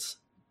Returns.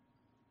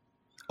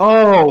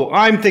 Oh,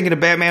 I'm thinking of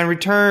Batman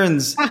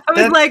Returns. I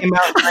was like, came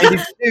out in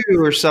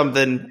 92 or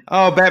something.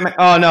 Oh, Batman.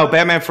 Oh no,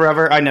 Batman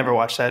Forever. I never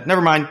watched that.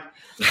 Never mind.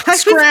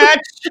 Scratch.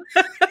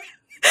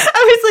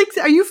 I was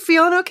like, are you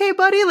feeling okay,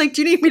 buddy? Like,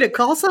 do you need me to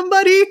call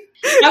somebody?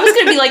 I was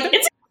going to be like,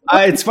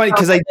 it's funny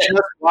because I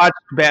just watched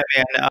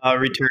Batman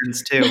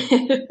Returns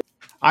too.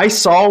 I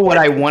saw what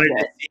I wanted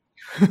to see.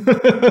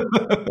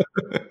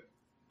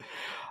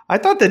 I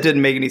thought that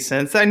didn't make any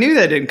sense. I knew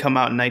that didn't come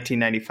out in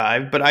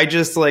 1995, but I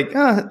just like,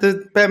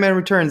 the Batman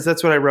Returns.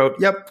 That's what I wrote.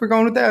 Yep, we're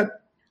going with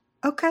that.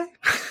 Okay.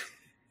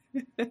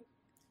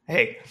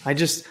 Hey, I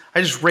just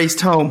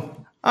raced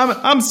home.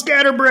 I'm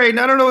scatterbrained.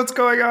 I don't know what's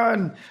going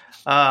on.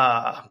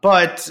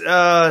 But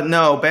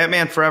no,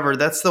 Batman Forever.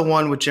 That's the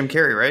one with Jim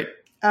Carrey, right?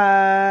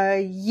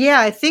 Yeah,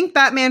 I think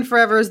Batman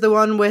Forever is the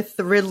one with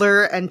the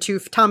Riddler and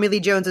Tommy Lee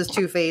Jones as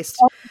Two-Faced.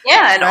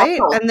 Yeah, and right.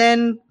 also, And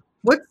then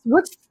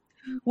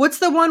what's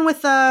the one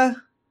with Oh,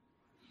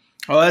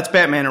 that's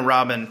Batman and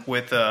Robin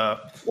with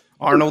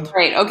Arnold.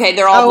 Right. Okay,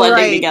 they're all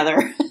blending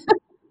together.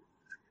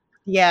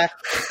 Yeah.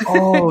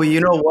 Oh,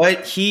 you know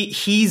what?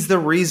 He's the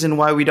reason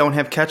why we don't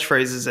have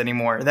catchphrases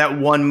anymore. That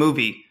one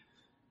movie.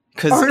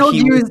 Because Arnold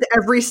used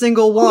every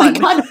single one. Oh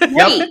my God, wait.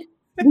 Yep.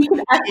 We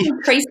can actually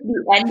trace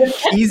the end of it.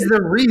 He's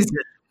the reason.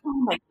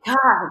 Oh my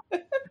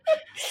God.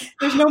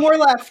 There's no more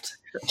left.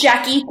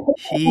 Jackie.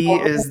 He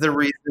is the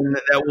reason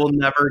that we'll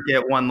never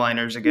get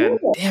one-liners again.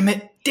 Damn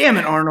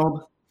it,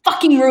 Arnold.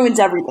 Fucking ruins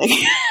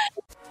everything.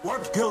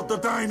 What killed the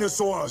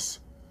dinosaurs?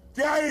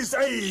 The Ice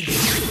Age!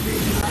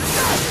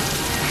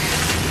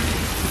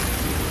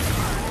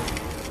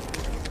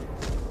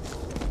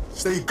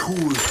 Stay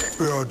cool,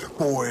 bird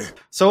boy.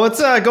 So let's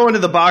go into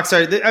the box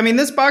art. I mean,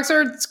 this box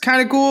art's kind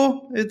of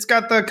cool. It's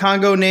got the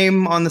Congo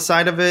name on the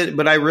side of it,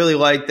 but I really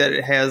like that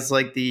it has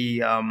like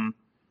the...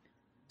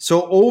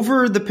 So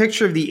over the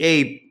picture of the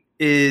ape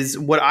is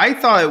what I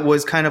thought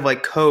was kind of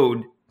like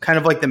code, kind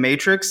of like the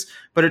Matrix,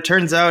 but it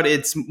turns out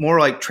it's more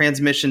like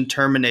transmission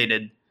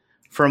terminated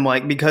from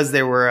like, because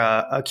they were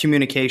a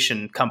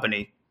communication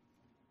company.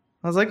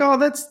 I was like, oh,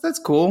 that's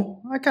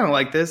cool. I kind of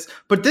like this.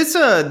 But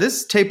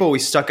this tape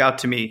always stuck out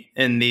to me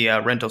in the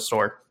rental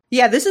store.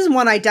 Yeah, this is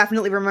one I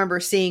definitely remember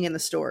seeing in the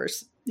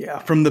stores. Yeah,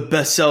 from the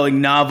best-selling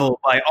novel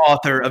by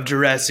author of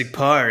Jurassic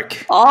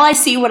Park. All I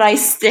see when I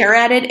stare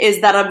at it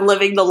is that I'm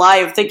living the lie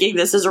of thinking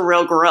this is a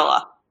real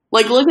gorilla.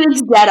 Like, look at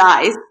its dead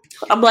eyes.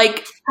 I'm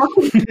like,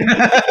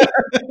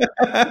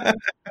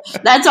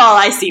 that's all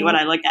I see when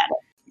I look at it.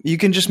 You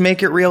can just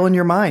make it real in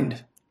your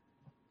mind.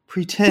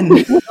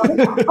 Pretend.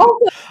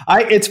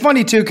 It's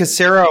funny, too, because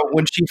Sarah,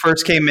 when she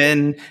first came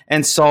in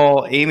and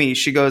saw Amy,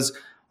 she goes,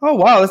 oh,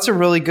 wow, that's a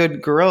really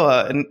good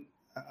gorilla. And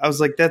I was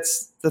like,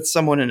 that's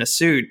someone in a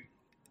suit.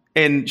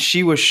 And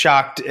she was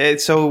shocked.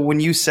 So when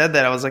you said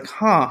that, I was like,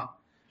 huh,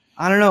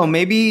 I don't know.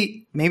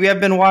 Maybe I've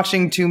been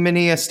watching too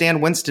many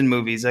Stan Winston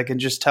movies. I can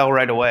just tell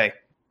right away.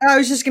 I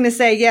was just going to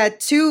say, yeah,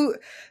 too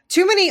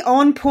many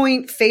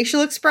on-point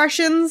facial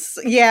expressions.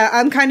 Yeah,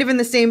 I'm kind of in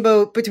the same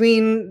boat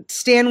between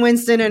Stan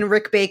Winston and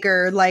Rick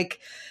Baker. Like,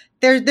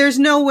 there's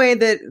no way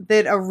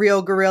that a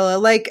real gorilla,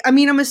 like, I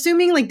mean, I'm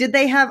assuming, like, did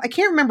they have, I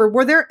can't remember,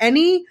 were there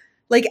any,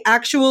 like,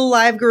 actual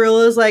live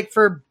gorillas, like,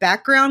 for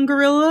background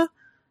gorilla?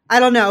 I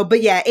don't know.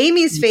 But yeah,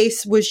 Amy's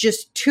face was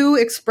just too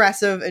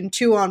expressive and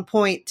too on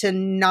point to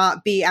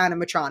not be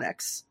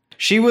animatronics.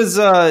 She was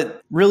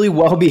really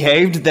well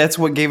behaved. That's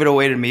what gave it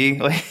away to me.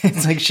 Like,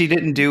 it's like she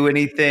didn't do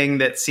anything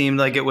that seemed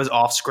like it was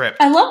off script.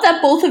 I love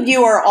that both of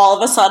you are all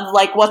of a sudden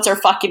like, what's her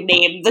fucking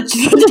name? The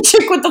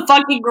chick with the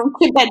fucking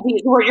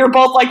chimpanzees, where you're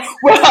both like,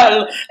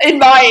 well, in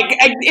my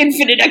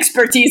infinite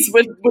expertise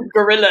with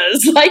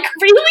gorillas. Like,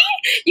 really?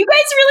 You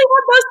guys really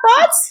want those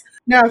thoughts?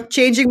 No,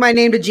 changing my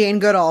name to Jane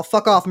Goodall.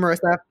 Fuck off,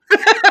 Marissa.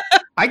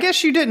 I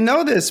guess you didn't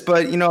know this,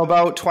 but, you know,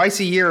 about twice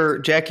a year,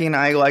 Jackie and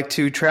I like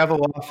to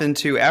travel off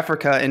into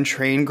Africa and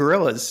train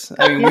gorillas.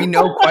 I mean, we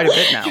know quite a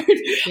bit now. Yep.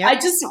 I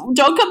just,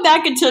 don't come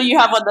back until you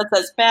have one that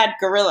says bad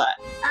gorilla.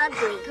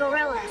 Ugly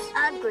gorillas,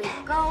 ugly,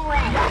 go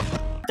away.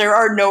 There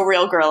are no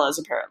real gorillas,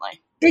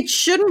 apparently. It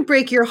shouldn't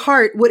break your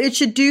heart. What it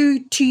should do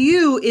to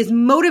you is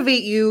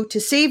motivate you to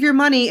save your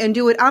money and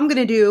do what I'm going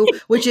to do,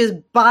 which is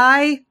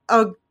buy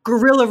a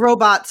gorilla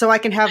robot so I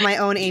can have my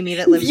own Amy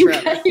that lives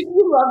forever. If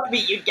you loved me,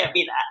 you'd get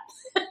me that.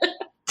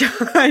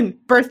 Done.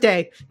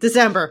 Birthday,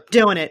 December,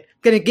 doing it.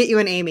 Gonna get you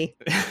an Amy.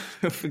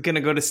 We're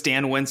gonna go to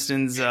Stan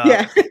Winston's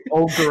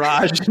old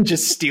garage and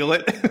just steal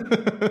it.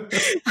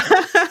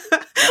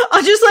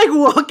 I'll just like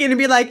walk in and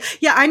be like,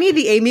 yeah, I need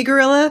the Amy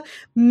gorilla.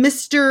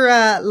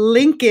 Mr.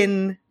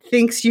 Lincoln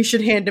thinks you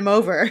should hand him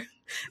over.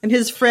 And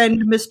his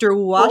friend, Mr.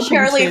 Washington, well,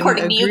 apparently,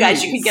 according to you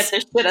guys, you can get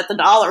this shit at the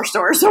dollar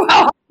store, so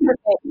how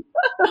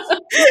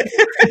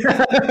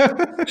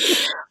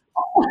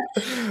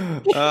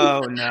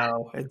Oh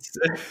no! It's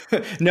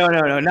no,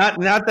 not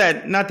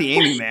the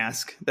Amy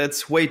mask.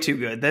 That's way too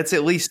good. That's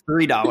at least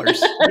 $3.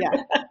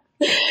 Yeah.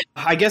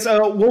 I guess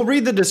we'll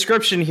read the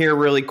description here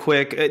really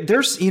quick. There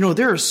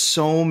are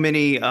so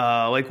many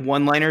like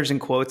one-liners and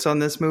quotes on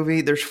this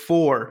movie. There's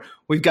 4.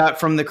 We've got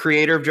from the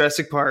creator of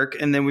Jurassic Park,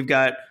 and then we've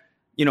got,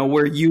 you know,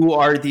 where you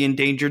are the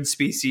endangered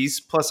species.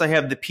 Plus, I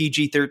have the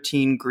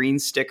PG-13 green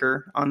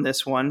sticker on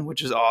this one,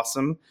 which is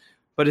awesome.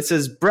 But it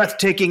says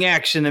breathtaking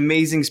action,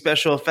 amazing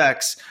special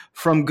effects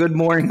from Good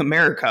Morning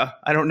America.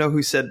 I don't know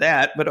who said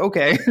that, but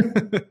okay.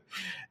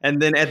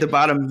 And then at the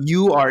bottom,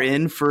 you are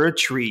in for a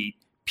treat.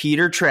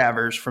 Peter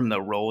Travers from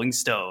the Rolling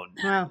Stone.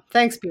 Wow.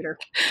 Thanks, Peter.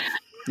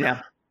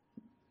 Yeah.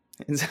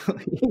 So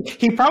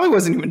he probably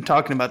wasn't even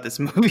talking about this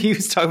movie. He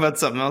was talking about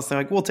something else. They're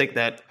like, we'll take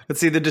that. Let's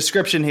see the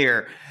description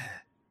here.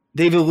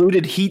 They've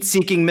eluded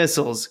heat-seeking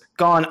missiles,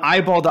 gone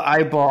eyeball to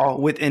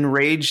eyeball with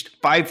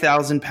enraged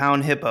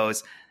 5,000-pound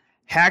hippos,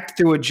 hacked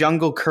through a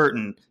jungle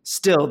curtain.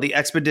 Still, the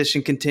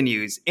expedition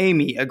continues.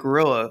 Amy, a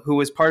gorilla who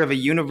was part of a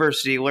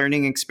university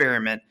learning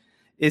experiment,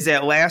 is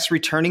at last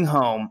returning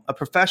home. A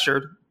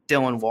professor,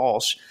 Dylan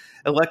Walsh,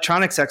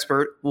 electronics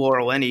expert,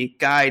 Laurel Enny,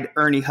 guide,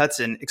 Ernie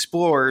Hudson,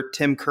 explorer,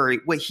 Tim Curry.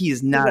 Wait, he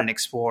is not an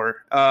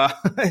explorer.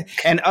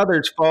 And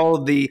others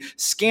follow the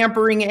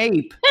scampering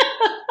ape.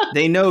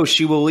 They know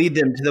she will lead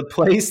them to the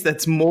place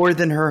that's more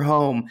than her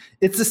home.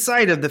 It's the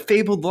site of the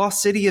fabled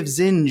lost city of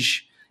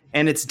Zinj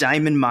and its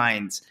diamond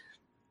mines.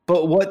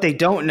 But what they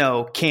don't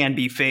know can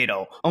be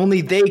fatal.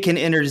 Only they can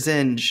enter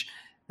Zinj.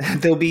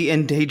 They'll be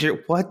in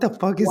danger. What the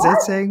fuck is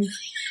that saying?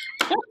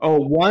 Oh,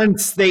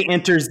 once they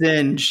enter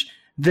Zinj,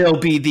 they'll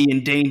be the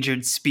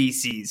endangered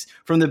species.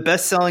 From the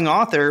best-selling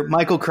author,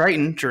 Michael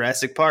Crichton,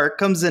 Jurassic Park,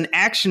 comes an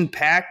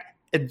action-packed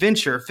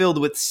adventure filled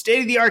with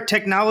state-of-the-art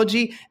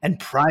technology and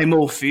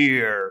primal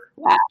fear.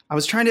 Wow. I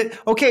was trying to...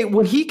 Okay,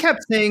 when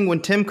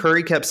Tim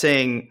Curry kept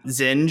saying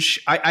Zinj,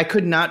 I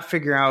could not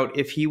figure out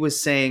if he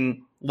was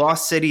saying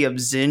Lost City of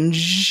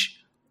Zinj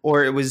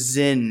or it was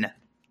Zin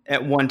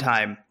at one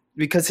time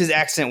because his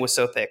accent was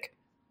so thick.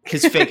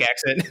 His fake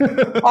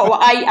accent. Oh,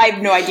 I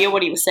have no idea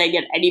what he was saying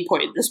at any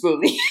point in this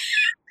movie.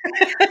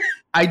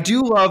 I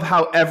do love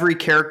how every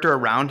character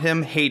around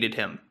him hated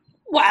him.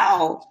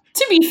 Wow.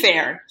 To be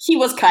fair, he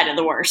was kind of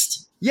the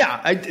worst.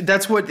 Yeah,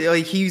 that's what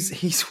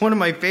he's one of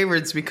my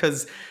favorites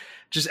because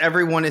just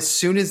everyone, as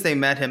soon as they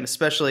met him,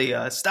 especially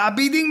stop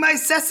eating my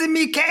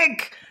sesame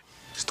cake.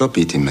 Stop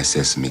eating my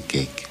sesame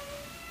cake.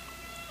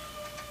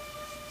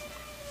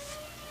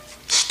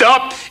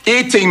 Stop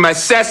eating my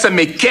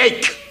sesame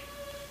cake.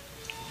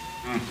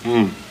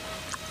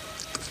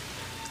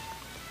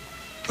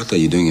 What are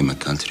you doing in my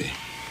country?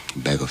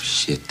 You bag of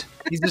shit.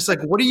 He's just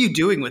like, what are you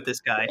doing with this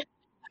guy?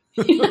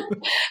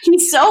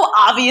 He's so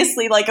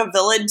obviously like a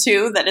villain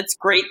too that it's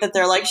great that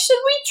they're like, should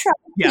we try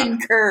Tim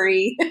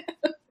Curry? I'm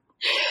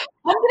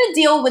going to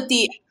deal with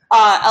the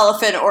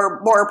elephant,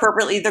 or more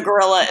appropriately, the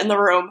gorilla in the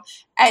room,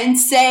 and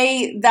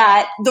say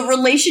that the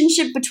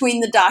relationship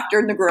between the doctor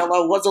and the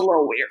gorilla was a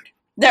little weird.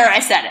 There, I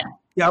said it.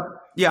 Yep.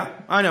 Yeah,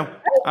 I know.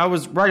 I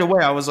was right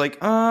away. I was like,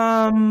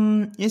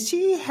 is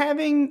he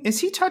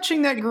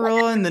touching that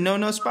gorilla in the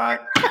no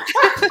spot?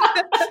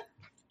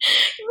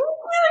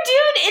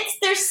 Dude,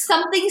 there's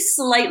something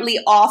slightly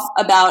off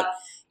about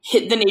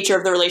the nature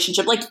of the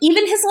relationship. Like,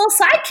 even his little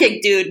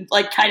sidekick dude,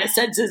 like, kind of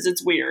senses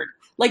it's weird.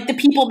 Like, the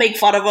people make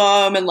fun of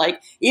him, and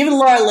like, even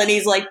Laura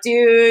Linney's like,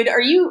 dude,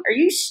 are you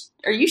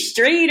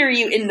straight? Are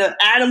you into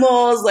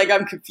animals? Like,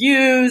 I'm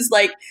confused.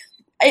 Like,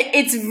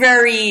 it's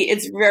very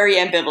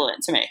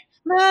ambivalent to me.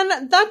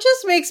 Man, that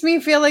just makes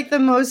me feel like the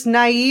most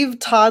naive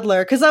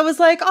toddler, because I was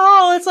like,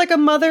 oh, it's like a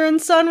mother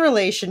and son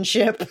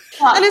relationship.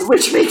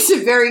 Which makes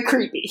it very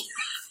creepy.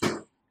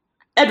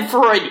 And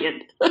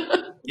Freudian.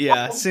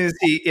 Yeah, as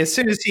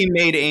soon as he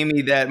made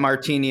Amy that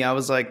martini, I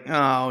was like,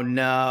 oh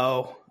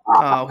no.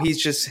 Oh,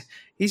 he's just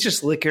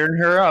liquoring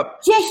her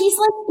up. Yeah,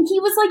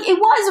 it was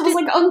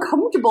like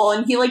uncomfortable,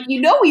 and he did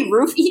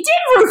roofie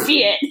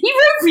it. He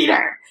roofied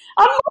her.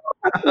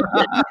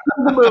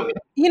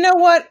 You know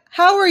what?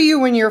 How are you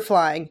when you're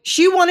flying?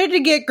 She wanted to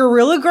get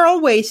Gorilla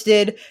Girl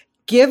wasted.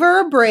 Give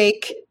her a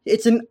break.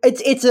 It's an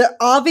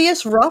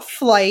obvious rough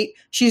flight.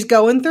 She's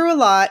going through a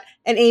lot,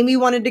 and Amy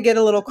wanted to get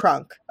a little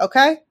crunk.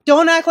 Okay,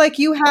 don't act like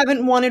you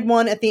haven't wanted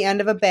one at the end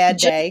of a bad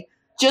day.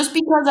 Just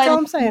because I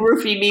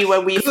roofie me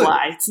when we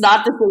fly, it's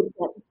not the same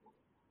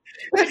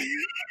thing.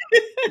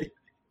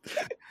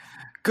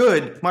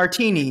 Good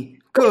martini.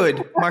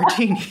 Good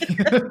martini. I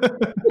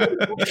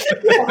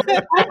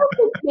don't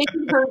think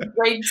making her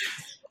drinks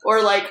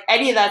or like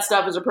any of that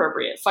stuff is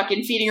appropriate.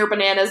 Fucking feeding her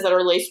bananas that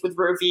are laced with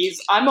roofies.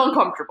 I'm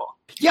uncomfortable.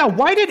 Yeah,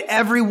 why did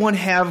everyone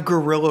have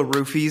gorilla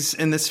roofies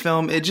in this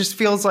film? It just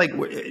feels like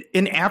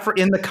in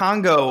the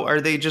Congo, are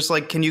they just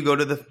like, can you go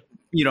to the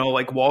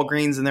like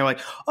Walgreens, and they're like,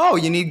 oh,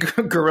 you need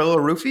gorilla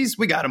roofies?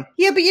 We got them.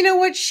 Yeah, but you know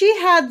what? She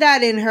had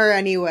that in her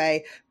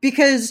anyway,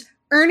 because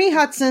Ernie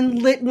Hudson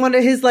lit one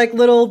of his like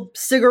little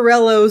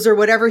cigarellos or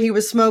whatever he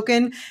was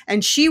smoking,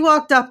 and she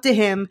walked up to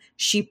him,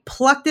 she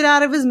plucked it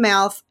out of his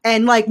mouth,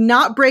 and like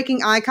not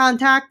breaking eye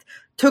contact,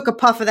 took a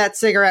puff of that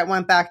cigarette,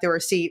 went back to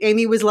her seat.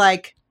 Amy was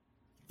like,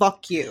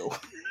 fuck you.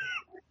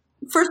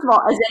 First of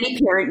all, as any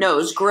parent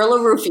knows, gorilla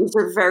roofies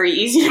are very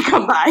easy to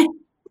come by.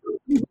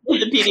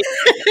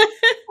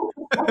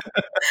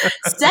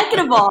 Second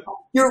of all,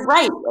 you're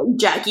right,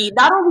 Jackie.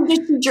 Not only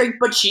does she drink,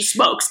 but she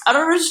smokes. I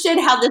don't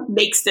understand how this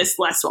makes this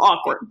less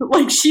awkward.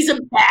 Like, she's a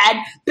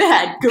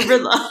bad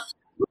gorilla.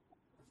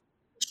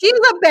 She's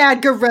a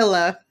bad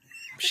gorilla.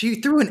 She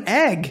threw an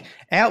egg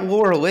at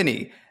Laura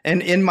Linney.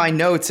 And in my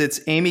notes,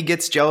 it's Amy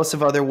gets jealous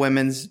of other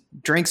women's,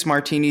 drinks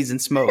martinis, and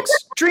smokes.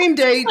 Dream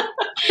date.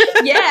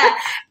 Yeah,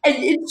 and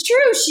it's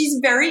true. She's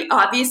very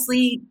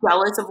obviously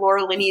jealous of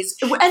Laura Linney's.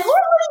 And Laura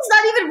Linney's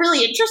not even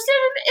really interested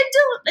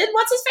in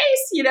what's his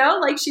face,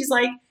 Like, she's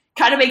like,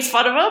 kind of makes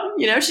fun of him,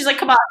 She's like,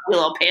 come on, you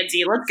little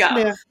pansy, let's go.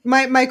 Yeah.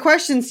 My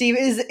question, Steve,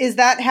 is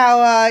that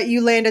how you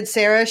landed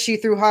Sarah? She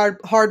threw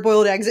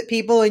hard-boiled eggs at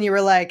people, and you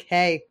were like,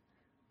 hey,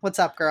 what's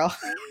up, girl?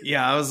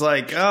 Yeah, I was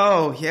like,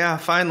 oh, yeah,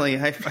 finally.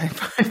 I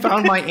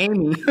found my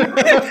Amy.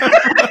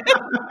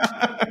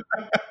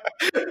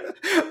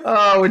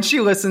 Oh, when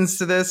she listens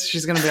to this,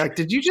 she's going to be like,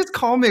 did you just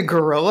call me a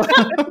gorilla?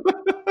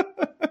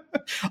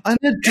 An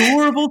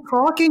adorable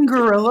talking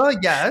gorilla,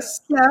 yes.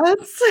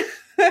 Yes.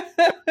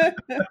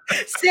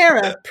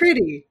 Sarah,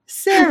 pretty.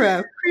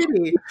 There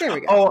we go.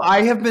 Oh,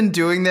 I have been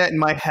doing that in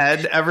my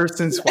head ever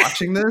since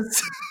watching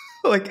this.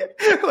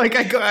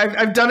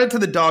 I've done it to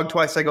the dog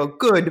twice. I go,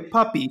 good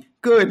puppy.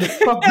 No,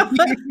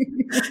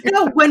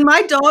 when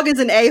my dog is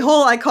an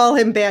a-hole, I call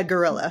him bad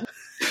gorilla.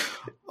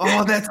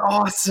 Oh, that's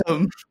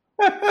awesome.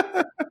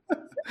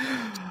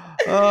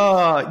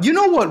 You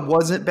know what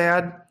wasn't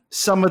bad?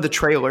 Some of the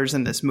trailers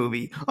in this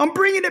movie. I'm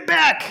bringing it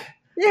back.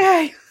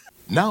 Yay.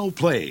 Now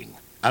playing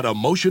at a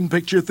motion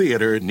picture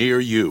theater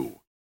near you.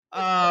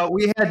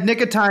 We had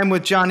Nick of Time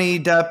with Johnny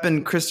Depp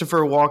and Christopher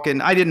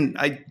Walken. I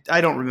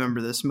don't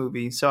remember this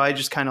movie, so I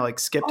just kind of like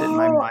skipped it in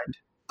my mind.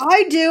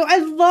 I do. I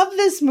love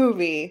this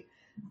movie.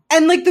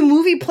 And like the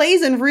movie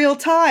plays in real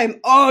time.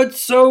 Oh,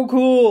 it's so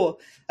cool.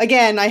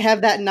 Again, I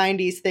have that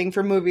 90s thing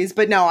for movies,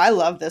 but no, I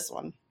love this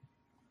one.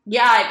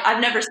 Yeah,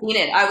 I've never seen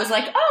it. I was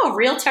like, oh,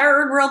 real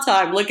terror in real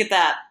time. Look at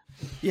that.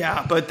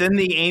 Yeah, but then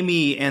the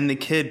Amy and the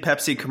Kid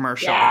Pepsi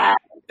commercial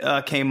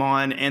came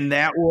on, and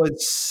that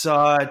was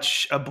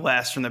such a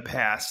blast from the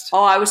past.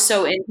 Oh, I was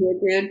so into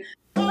it, dude.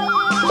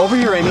 Over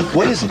here, Amy.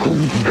 What is it?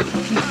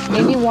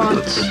 Amy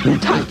wants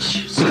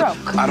touch,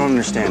 stroke. I don't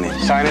understand it.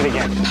 Sign it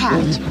again.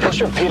 Pat. Oh,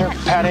 sure, Peter.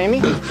 Pat Amy?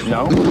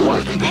 No.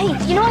 What? Hey,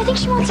 you know, I think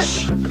she wants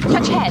a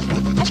touch head.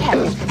 Touch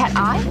head. Pat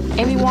eye.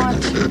 Amy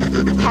wants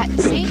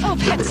Patsy. Oh,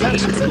 Patsy.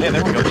 Yeah,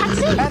 there we go.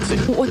 Patsy? Patsy.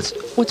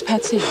 What's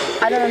Patsy?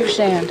 I don't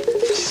understand.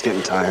 She's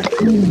getting tired.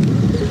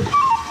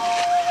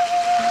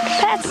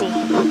 Patsy.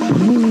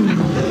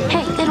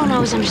 Hey, they don't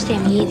always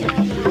understand me either.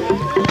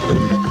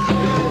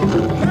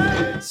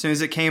 As soon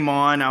as it came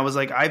on, I was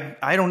like,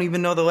 I don't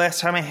even know the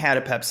last time I had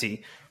a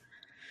Pepsi,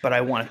 but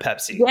I want a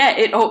Pepsi.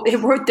 Yeah,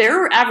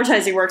 their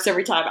advertising works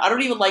every time. I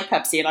don't even like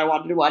Pepsi, and I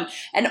wanted one.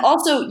 And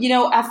also, you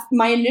know,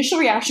 my initial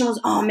reaction was,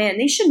 oh man,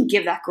 they shouldn't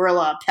give that girl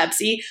a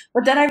Pepsi.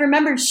 But then I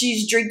remembered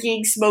she's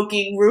drinking,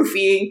 smoking,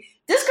 roofing.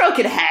 This girl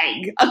can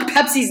hang. A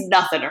Pepsi's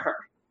nothing to her.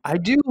 I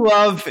do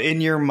love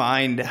in your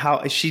mind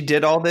how she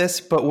did all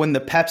this, but when the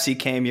Pepsi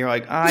came, you're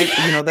like,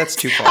 that's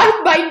too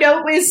far. My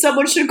note is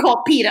someone should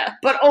call PETA,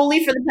 but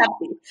only for the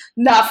Pepsi,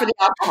 not for the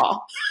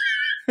alcohol.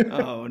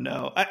 Oh,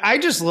 no. I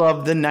just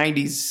love the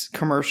 90s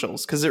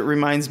commercials because it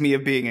reminds me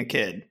of being a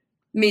kid.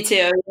 Me too,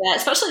 yeah,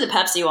 especially the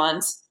Pepsi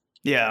ones.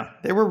 Yeah,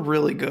 they were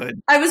really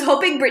good. I was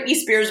hoping Britney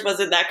Spears was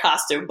in that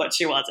costume, but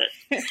she wasn't.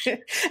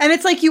 And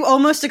it's like you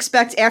almost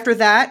expect after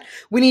that,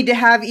 we need to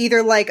have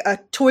either like a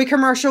toy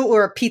commercial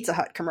or a Pizza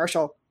Hut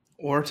commercial.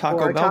 Or a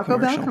Taco Bell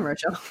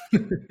commercial.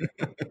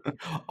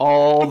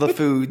 All the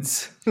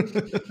foods.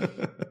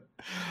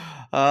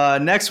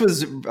 Next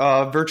was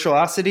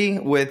Virtuosity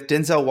with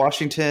Denzel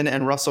Washington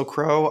and Russell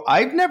Crowe.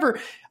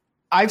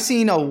 I've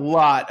seen a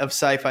lot of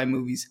sci-fi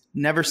movies.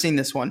 Never seen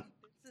this one.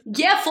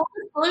 Yeah, full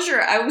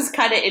disclosure, I was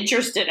kind of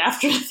interested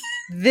after that.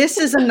 This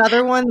is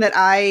another one that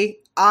I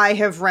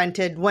have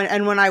rented when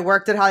I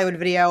worked at Hollywood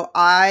Video.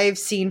 I've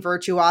seen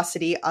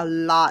Virtuosity a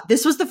lot.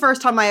 This was the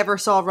first time I ever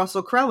saw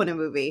Russell Crowe in a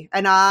movie,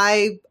 and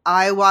I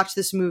watched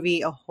this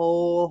movie a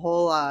whole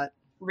lot.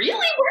 Really?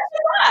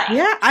 Where's the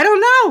Yeah, I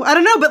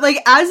don't know, but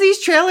like as these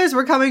trailers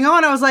were coming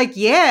on, I was like,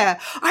 yeah,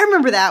 I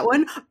remember that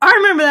one.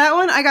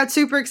 I got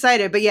super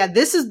excited. But yeah,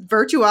 this is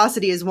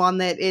Virtuosity is one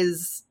that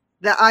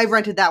I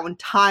rented that one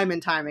time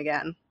and time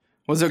again.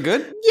 Was it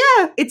good?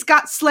 Yeah, it's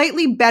got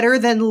slightly better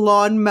than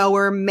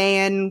Lawnmower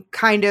Man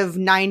kind of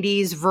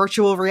 90s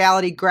virtual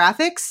reality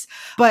graphics,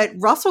 but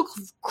Russell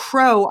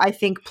Crowe, I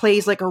think,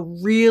 plays like a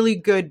really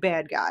good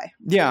bad guy.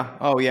 Yeah.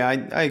 Oh, yeah,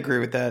 I agree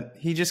with that.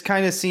 He just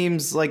kind of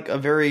seems like a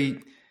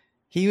very...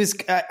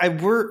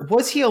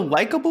 Was he a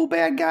likable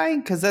bad guy?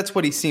 Because that's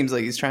what he seems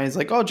like. He's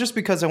like, oh, just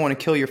because I want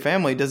to kill your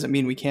family doesn't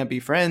mean we can't be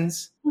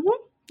friends. Mm-hmm.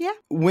 Yeah.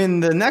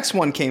 When the next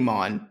one came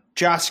on,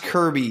 Josh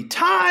Kirby,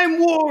 Time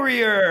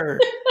Warrior.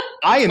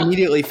 I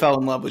immediately fell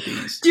in love with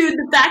these. Dude,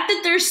 the fact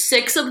that there's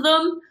 6 of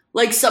them,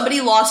 like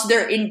somebody lost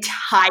their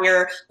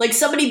entire, like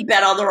somebody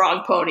bet on the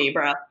wrong pony,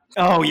 bro.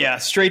 Oh yeah,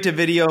 straight to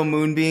video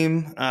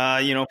Moonbeam.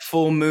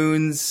 Full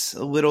Moon's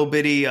a little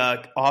bitty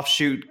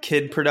offshoot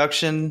kid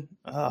production.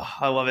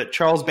 I love it.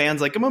 Charles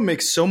Band's like, I'm gonna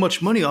make so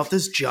much money off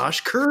this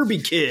Josh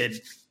Kirby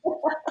kid.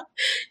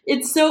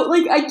 It's so,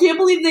 like, I can't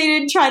believe they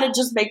didn't try to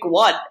just make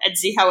one and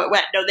see how it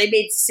went. No, they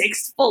made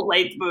 6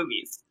 full-length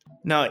movies.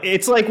 No,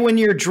 it's like when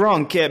you're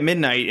drunk at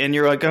midnight and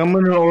you're like, I'm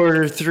going to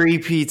order 3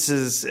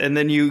 pizzas, and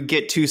then you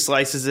get 2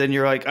 slices and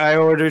you're like, I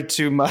ordered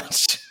too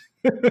much.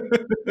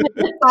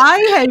 I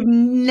had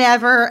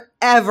never,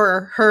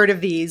 ever heard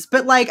of these,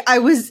 but like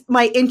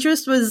my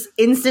interest was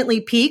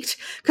instantly piqued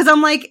because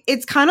I'm like,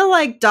 it's kind of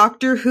like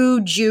Doctor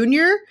Who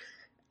Jr.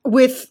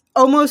 with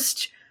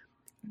almost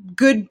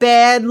good,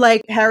 bad,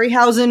 like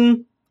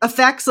Harryhausen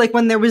effects, like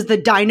when there was the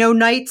Dino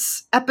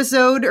Knights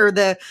episode or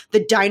the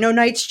Dino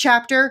Knights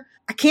chapter.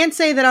 I can't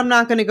say that I'm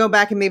not going to go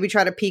back and maybe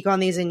try to peek on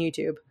these in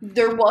YouTube.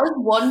 There was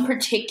one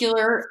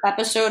particular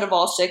episode of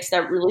all 6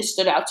 that really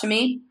stood out to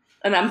me.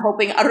 And I'm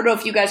hoping, I don't know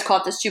if you guys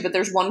caught this too, but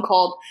there's one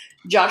called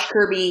Josh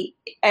Kirby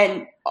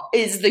and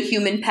is the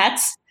Human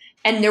Pets.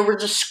 And there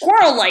was a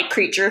squirrel-like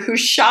creature who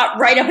shot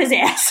right up his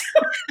ass.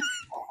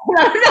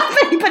 I don't know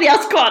if anybody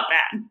else caught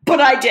that, but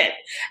I did.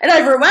 And I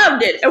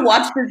rewound it and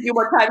watched it a few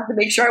more times to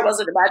make sure I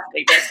wasn't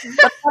imagining this.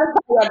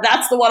 But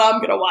that's the one I'm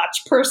going to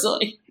watch,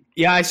 personally.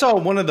 Yeah, I saw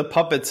one of the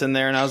puppets in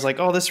there, and I was like,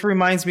 oh, this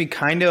reminds me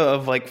kind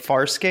of like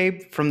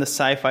Farscape from the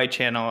Sci-Fi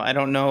Channel. I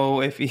don't know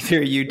if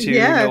either of you two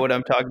know what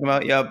I'm talking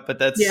about. Yep,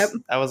 but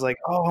I was like,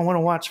 oh, I want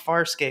to watch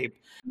Farscape.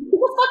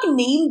 People fucking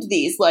named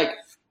these, like,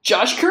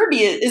 Josh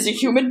Kirby is a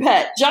human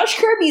pet. Josh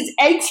Kirby's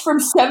eggs from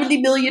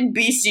 70 million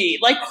BC.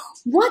 Like,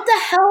 what the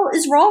hell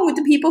is wrong with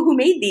the people who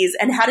made these,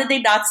 and how did they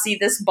not see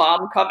this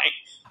bomb coming?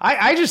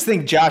 I just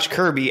think Josh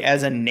Kirby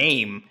as a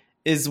name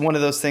is one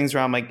of those things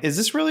where I'm like, is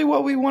this really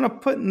what we want to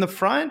put in the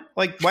front?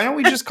 Like, why don't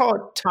we just call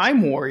it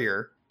Time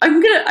Warrior? I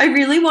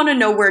really want to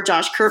know where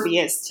Josh Kirby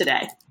is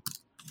today.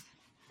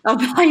 I'll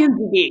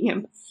IMDb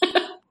him.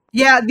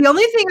 Yeah,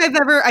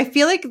 I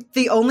feel like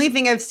the only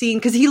thing I've seen,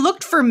 because he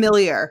looked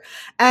familiar,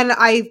 and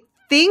I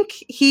think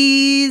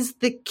he's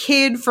the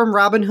kid from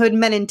Robin Hood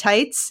Men in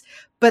Tights,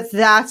 but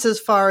that's as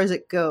far as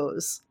it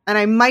goes. And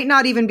I might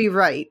not even be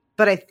right,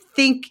 but I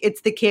think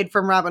it's the kid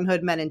from Robin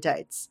Hood Men in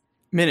Tights.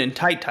 Men in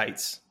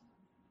Tights.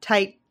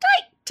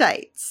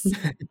 tights.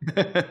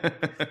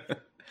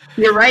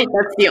 You're right.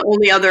 That's the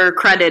only other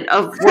credit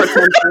of War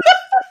Thunder.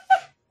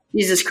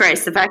 Jesus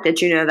Christ, the fact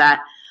that you know that.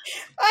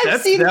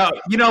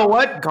 You know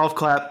what? Golf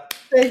clap.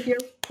 Thank you.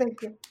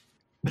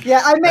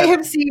 Yeah, I may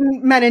have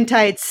seen Men in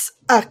Tights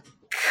a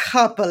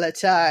couple of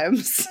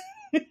times.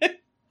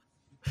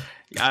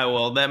 Yeah,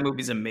 well, that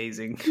movie's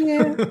amazing.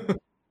 Yeah.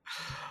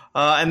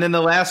 And then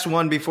the last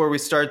one before we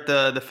start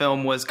the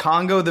film was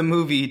Congo the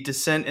Movie,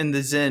 Descent in the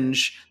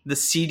Zinj, the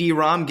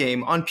CD-ROM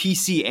game on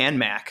PC and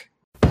Mac.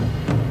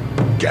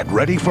 Get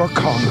ready for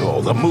Congo,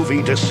 the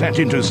movie Descent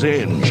into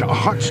Zinj, a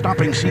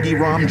heart-stopping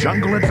CD-ROM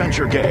jungle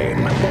adventure game.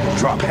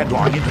 Drop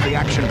headlong into the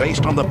action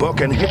based on the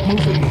book and hit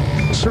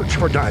movie. Search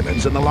for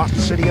diamonds in the lost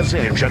city of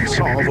Zinj and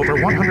solve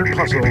over 100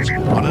 puzzles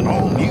on an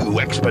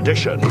all-new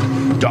expedition.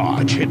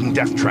 Dodge hidden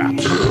death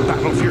traps.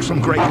 Battle fearsome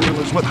great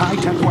killers with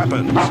high-tech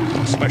weapons.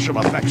 Special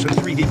effects and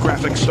 3D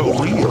graphics so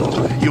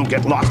real, you'll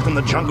get lost in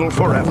the jungle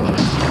forever.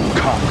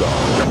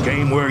 Congo, the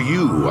game where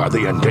you are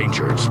the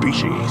endangered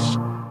species.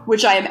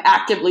 Which I am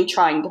actively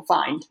trying to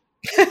find.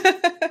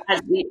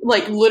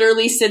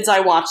 Literally since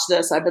I watched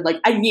this, I've been like,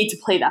 I need to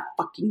play that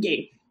fucking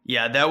game.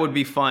 Yeah, that would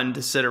be fun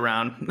to sit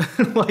around.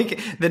 Like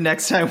the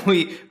next time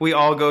we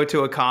all go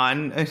to a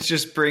con, and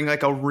just bring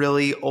like a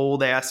really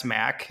old ass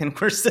Mac and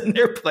we're sitting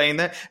there playing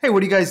that. Hey,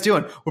 what are you guys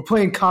doing? We're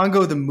playing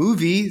Congo the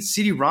Movie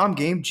CD-ROM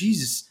game.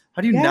 Jesus,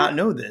 how do you not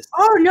know this?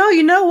 Oh no,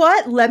 you know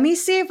what? Let me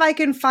see if I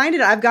can find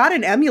it. I've got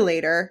an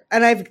emulator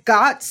and I've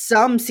got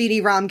some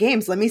CD-ROM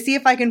games. Let me see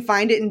if I can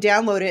find it and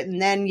download it.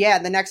 And then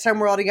the next time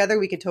we're all together,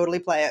 we could totally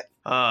play it.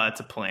 It's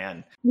a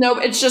plan. No,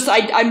 it's just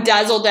I'm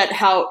dazzled at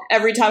how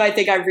every time I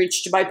think I've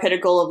reached my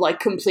pinnacle of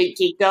like complete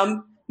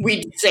geekdom,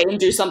 we say and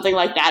do something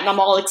like that, and I'm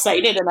all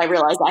excited, and I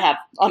realize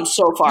I'm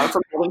so far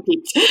from having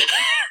peaked.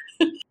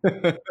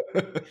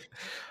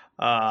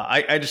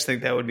 I just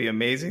think that would be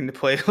amazing to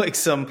play like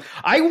some.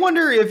 I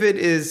wonder if it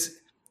is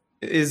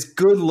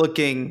good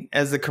looking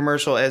as the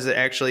commercial as it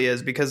actually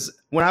is, because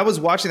when I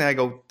was watching that, I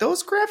go,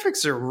 those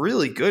graphics are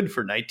really good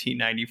for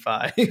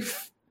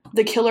 1995.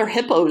 The killer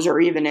hippos are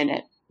even in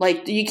it.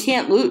 Like, you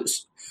can't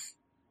lose.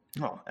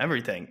 Oh,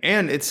 everything.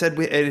 And it said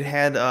it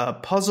had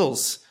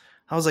puzzles.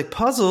 I was like,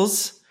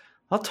 puzzles?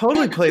 I'll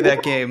totally play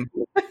that game.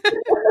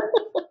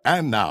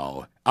 And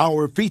now,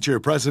 our feature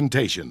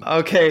presentation.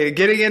 Okay,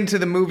 getting into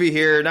the movie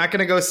here. Not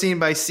going to go scene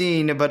by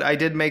scene, but I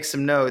did make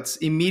some notes.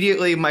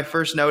 Immediately, my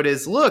first note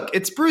is, look,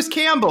 it's Bruce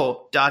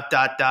Campbell, ...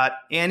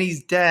 and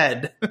he's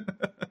dead.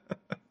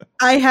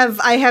 I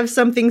have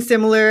something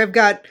similar. I've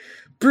got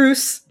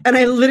Bruce, and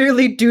I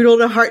literally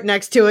doodled a heart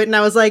next to it, and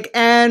I was like,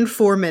 and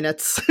 4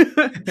 minutes.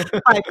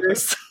 Bye,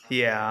 Bruce.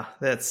 Yeah,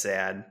 that's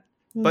sad.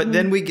 Mm-hmm. But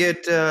then we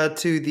get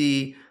to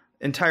the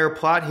entire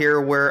plot here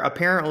where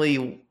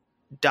apparently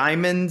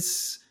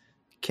diamonds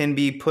can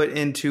be put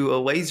into a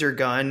laser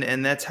gun,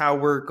 and that's how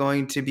we're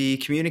going to be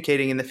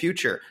communicating in the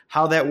future.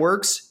 How that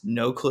works,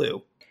 no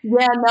clue.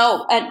 Yeah,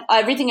 no, and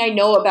everything I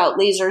know about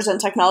lasers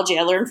and technology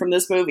I learned from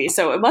this movie,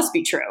 so it must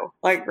be true.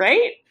 Like,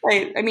 right?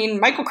 I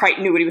mean, Michael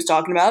Crichton knew what he was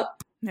talking about.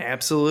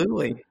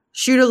 Absolutely.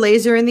 Shoot a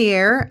laser in the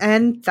air,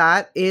 and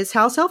that is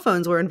how cell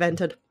phones were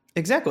invented.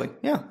 Exactly,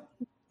 yeah.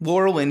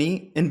 Laura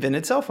Linney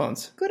invented cell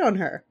phones. Good on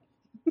her.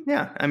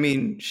 Yeah, I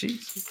mean,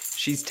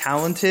 she's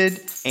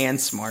talented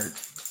and smart.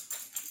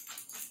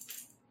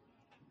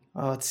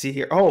 Let's see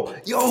here. Oh,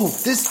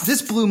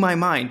 this blew my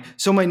mind.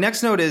 So my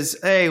next note is,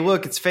 hey,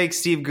 look, it's fake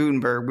Steve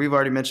Guttenberg. We've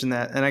already mentioned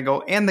that. And I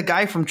go, and the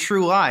guy from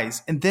True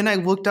Lies. And then I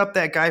looked up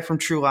that guy from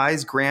True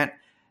Lies, Grant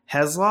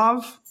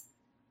Heslov.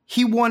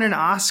 He won an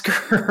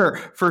Oscar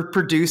for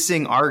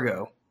producing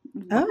Argo.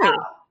 Oh.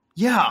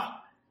 Yeah.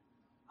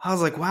 I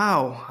was like,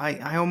 wow,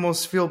 I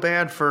almost feel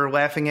bad for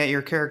laughing at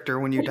your character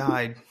when you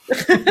died.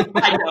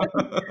 I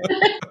know.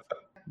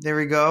 There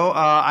we go.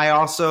 I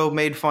also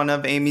made fun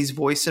of Amy's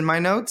voice in my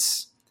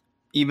notes,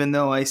 even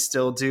though I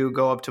still do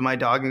go up to my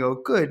dog and go,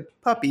 good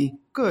puppy,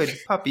 good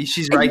puppy.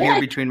 She's right here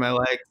between my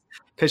legs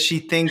because she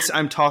thinks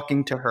I'm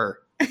talking to her.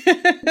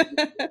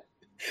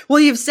 Well,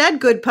 you've said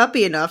good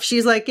puppy enough.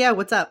 She's like, yeah,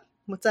 what's up?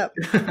 What's up?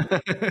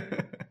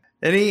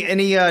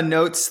 Any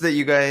notes that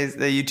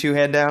you two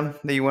had down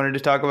that you wanted to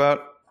talk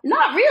about?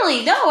 Not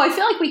really. No, I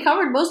feel like we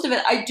covered most of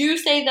it. I do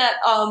say that,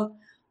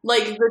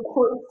 like, the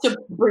choice to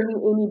bring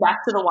Amy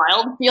back to the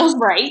wild feels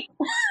right,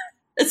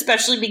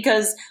 especially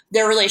because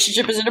their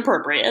relationship is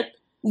inappropriate.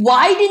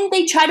 Why didn't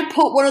they try to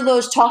put one of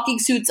those talking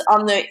suits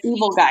on the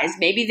evil guys?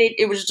 Maybe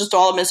it was just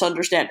all a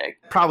misunderstanding.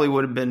 Probably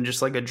would have been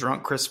just like a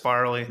drunk Chris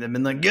Farley. They've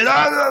been like, get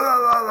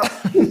out!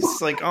 It's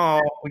like,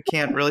 oh, we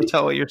can't really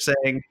tell what you're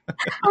saying.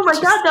 Oh my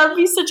God, that would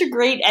be such a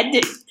great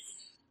ending.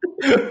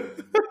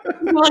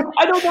 Like,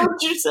 I don't know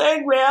what you're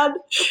saying, man.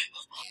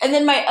 And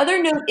then my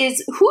other note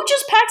is, who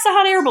just packs a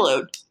hot air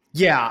balloon?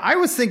 Yeah, I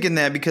was thinking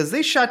that because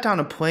they shot down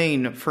a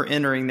plane for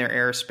entering their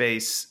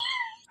airspace.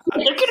 What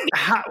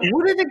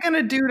are they going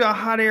to do to a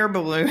hot air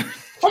balloon? And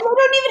they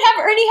don't even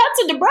have Ernie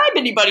Hudson to bribe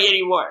anybody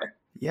anymore.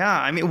 Yeah,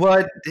 I mean,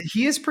 well,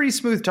 he is pretty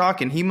smooth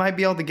talking. He might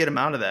be able to get him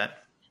out of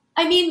that.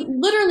 I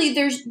mean, literally,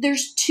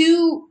 there's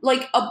two,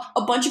 like,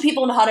 a bunch of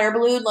people in a hot air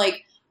balloon,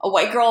 like, a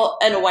white girl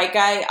and a white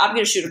guy, I'm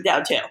going to shoot him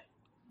down too.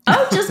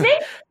 Oh, just me?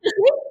 Just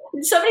me?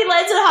 Somebody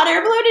lands in a hot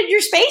air balloon in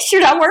your space?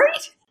 You're not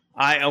worried?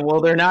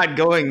 Well, they're not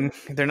going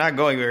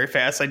very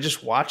fast. I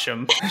just watch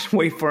them,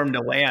 wait for them to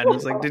land. I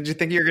was like, did you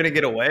think you were going to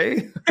get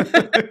away?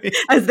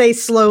 As they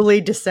slowly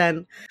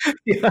descend.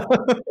 Yeah.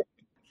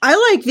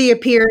 I like the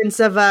appearance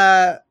of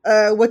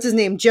what's his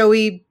name?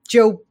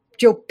 Joe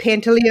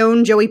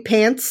Pantaleone, Joey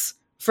Pants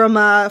from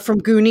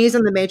Goonies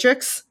and The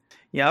Matrix.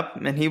 Yep,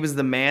 and he was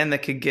the man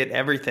that could get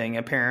everything,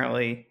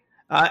 apparently.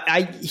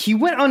 He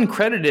went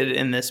uncredited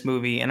in this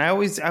movie, and I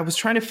was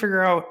trying to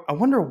figure out, I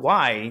wonder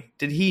why.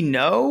 Did he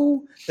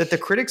know that the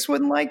critics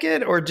wouldn't like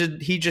it, or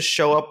did he just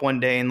show up one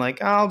day and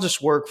like, I'll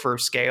just work for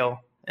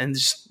scale and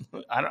just,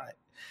 I don't,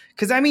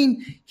 because I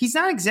mean, he's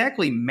not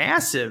exactly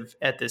massive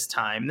at this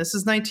time. This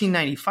is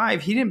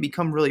 1995. He didn't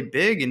become really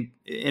big,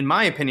 in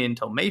my opinion,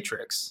 until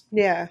Matrix.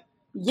 Yeah.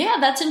 Yeah,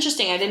 that's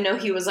interesting. I didn't know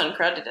he was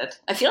uncredited.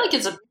 I feel like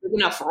it's a big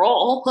enough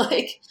role.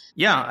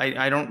 Yeah,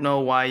 I don't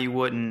know why you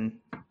wouldn't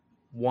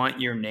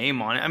want your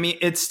name on it. I mean,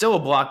 it's still a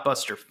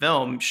blockbuster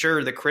film.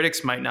 Sure, the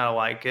critics might not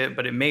like it,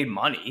 but it made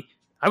money.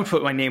 I would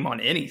put my name on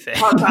anything.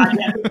 Oh, God,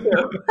 yeah, me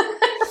too.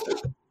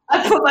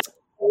 I put my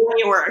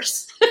way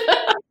worse.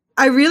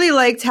 I really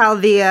liked how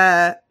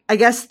I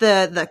guess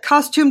the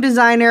costume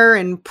designer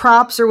and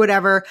props or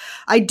whatever,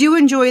 I do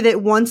enjoy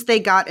that once they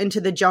got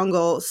into the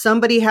jungle,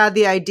 somebody had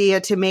the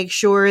idea to make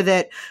sure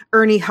that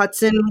Ernie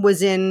Hudson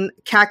was in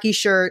khaki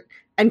shirt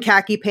and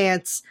khaki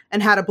pants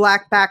and had a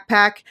black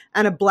backpack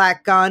and a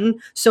black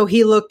gun. So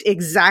he looked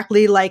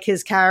exactly like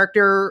his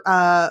character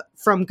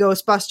from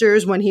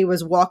Ghostbusters when he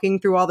was walking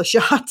through all the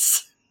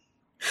shots.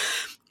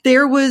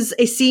 There was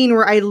a scene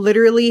where I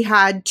literally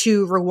had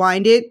to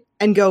rewind it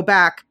and go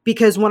back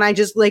because when I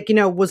just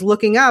was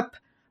looking up,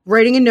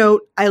 writing a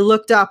note, I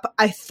looked up,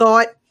 I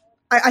thought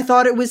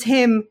it was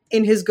him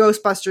in his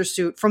Ghostbuster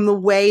suit from the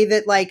way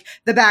that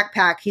the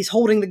backpack, he's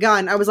holding the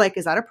gun. I was like,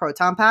 is that a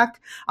proton pack?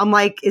 I'm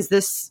like, is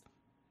this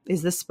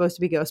supposed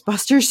to be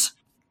Ghostbusters?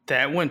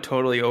 That went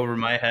totally over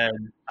my head.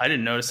 I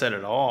didn't notice that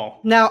at all.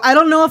 Now, I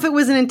don't know if it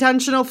was an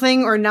intentional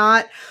thing or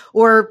not,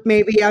 or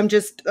maybe I'm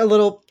just a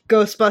little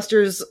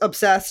Ghostbusters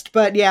obsessed,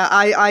 but yeah,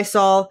 I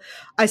saw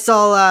a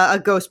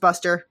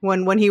Ghostbuster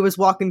when he was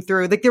walking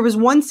through. There was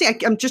one scene,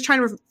 I'm just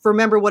trying to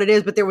remember what it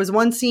is, but there was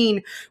one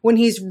scene when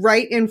he's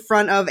right in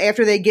front of,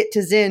 after they get to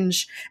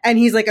Zinj, and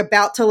he's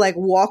about to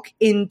walk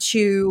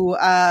into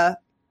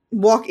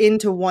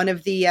one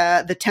of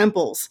the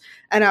temples,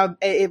 and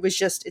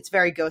it's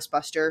very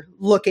Ghostbuster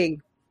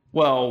looking.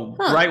 Well,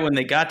 right when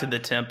they got to the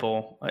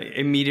temple,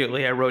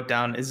 immediately I wrote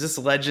down, is this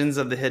Legends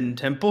of the Hidden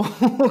Temple?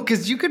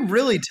 Because you could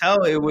really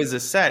tell it was a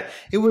set.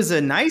 It was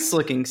a nice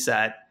looking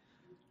set,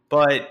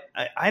 but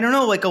I don't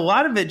know, a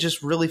lot of it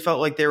just really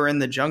felt like they were in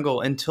the jungle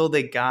until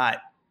they got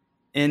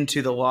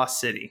into the Lost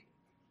City.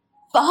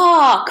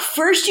 Fuck!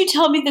 First you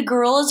tell me the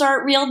gorillas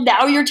aren't real,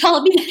 now you're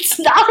telling me it's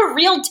not a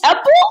real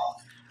temple?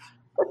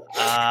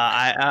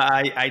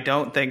 I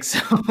don't think so.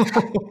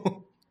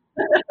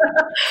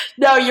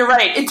 No, you're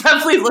right. It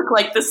definitely looked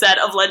like the set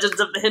of Legends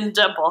of the Hidden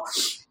Temple.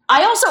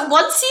 I also,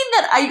 one scene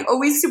that I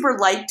always super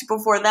liked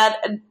before that,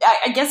 and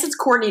I guess it's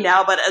corny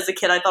now, but as a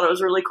kid I thought it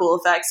was really cool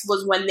effects,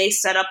 was when they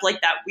set up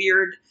that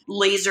weird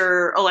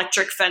laser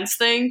electric fence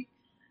thing,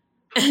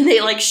 and they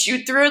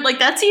shoot through it.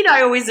 That scene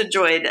I always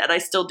enjoyed, and I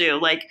still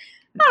do. I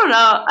don't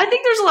know. I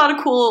think there's a lot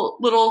of cool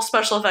little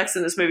special effects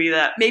in this movie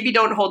that maybe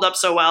don't hold up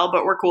so well,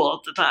 but were cool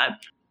at the time.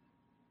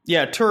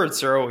 Yeah,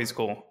 turrets are always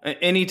cool.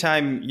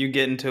 Anytime you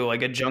get into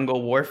a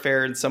jungle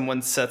warfare and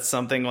someone sets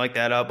something like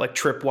that up, like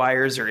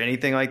tripwires or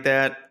anything like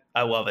that,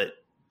 I love it.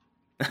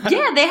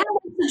 Yeah, they had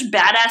such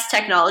badass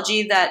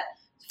technology that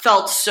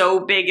felt so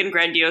big and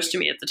grandiose to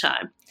me at the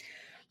time.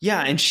 Yeah,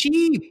 and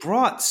she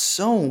brought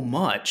so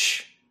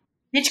much.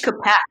 Bitch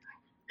Capac.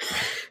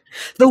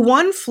 The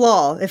one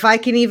flaw, if I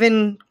can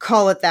even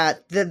call it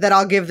that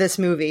I'll give this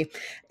movie,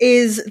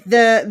 is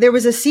there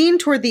was a scene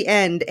toward the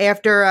end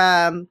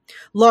after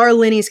Laura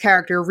Linney's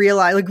character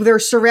realized they're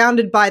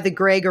surrounded by the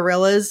gray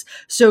gorillas,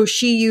 so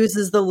she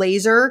uses the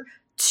laser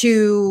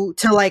to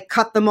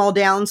cut them all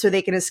down so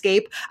they can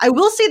escape. I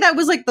will say that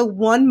was the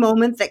one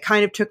moment that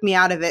kind of took me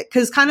out of it,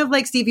 because kind of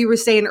like Steve, you were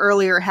saying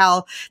earlier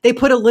how they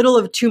put a little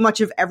of too much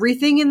of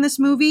everything in this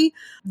movie.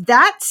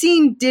 That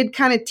scene did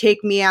kind of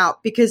take me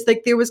out, because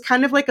there was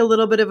kind of a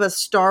little bit of a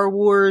Star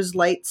Wars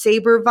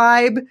lightsaber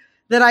vibe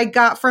that I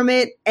got from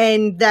it,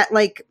 and that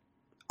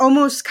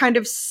almost kind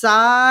of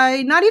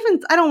I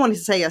don't want to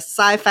say a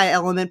sci-fi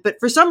element, but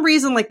for some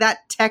reason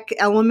that tech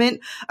element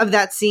of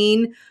that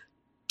scene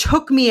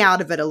took me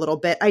out of it a little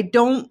bit. I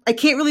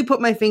can't really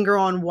put my finger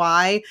on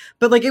why,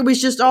 but it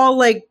was just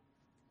all pew,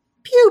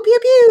 pew,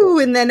 pew,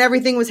 and then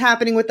everything was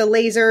happening with the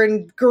laser,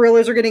 and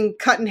gorillas are getting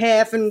cut in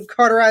half and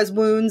cauterized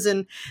wounds,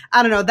 and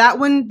I don't know, that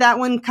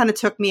one kind of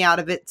took me out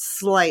of it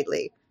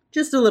slightly.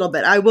 Just a little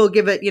bit. I will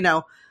give it,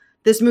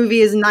 this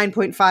movie is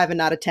 9.5 and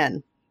not a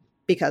 10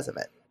 because of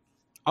it.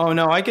 Oh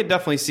no, I could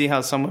definitely see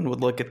how someone would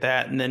look at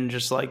that and then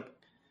just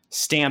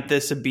stamp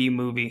this a B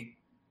movie.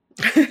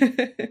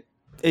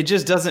 it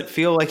just doesn't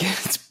feel like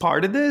it's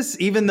part of this,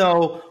 even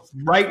though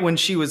right when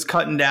she was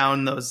cutting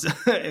down those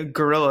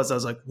gorillas, I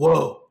was like,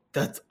 whoa,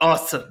 that's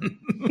awesome.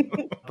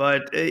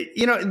 But,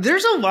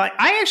 there's a lot.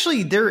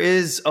 There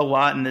is a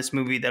lot in this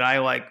movie that I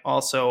like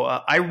also.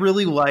 I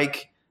really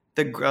like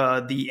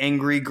the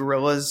angry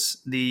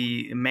gorillas,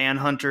 the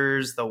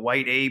manhunters, the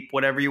white ape,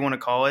 whatever you want to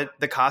call it.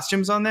 The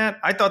costumes on that,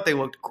 I thought they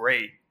looked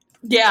great.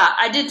 Yeah,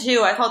 I did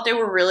too. I thought they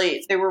were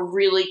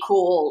really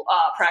cool,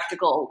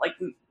 practical,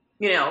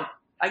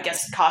 I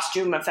guess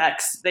costume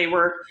effects. They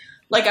were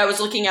like, I was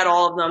looking at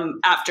all of them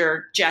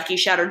after Jackie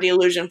shattered the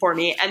illusion for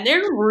me, and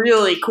they're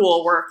really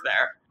cool work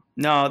there.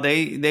 No,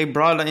 they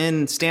brought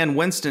in Stan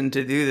Winston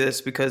to do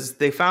this because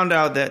they found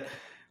out that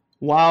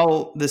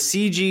while the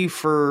CG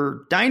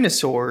for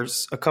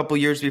dinosaurs a couple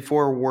years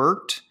before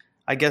worked,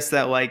 I guess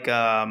that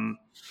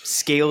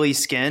scaly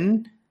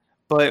skin,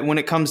 but when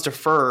it comes to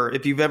fur,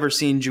 if you've ever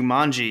seen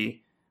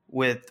Jumanji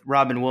with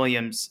Robin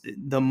Williams,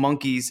 the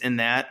monkeys in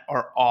that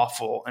are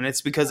awful. And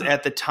it's because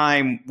at the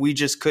time we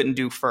just couldn't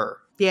do fur.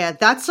 Yeah,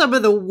 that's some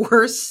of the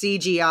worst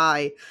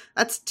CGI.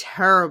 That's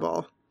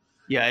terrible.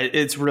 Yeah,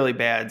 it's really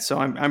bad. So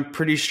I'm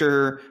pretty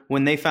sure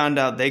when they found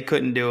out they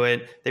couldn't do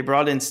it, they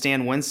brought in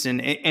Stan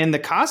Winston. And the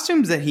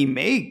costumes that he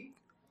made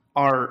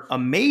are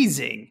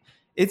amazing.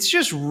 It's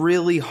just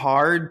really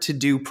hard to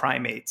do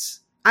primates.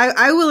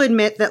 I will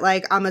admit that,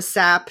 I'm a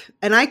sap,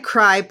 and I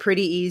cry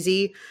pretty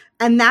easy.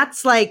 And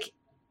that's,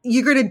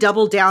 you're going to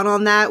double down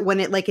on that when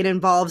it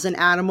involves an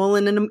animal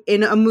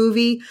in a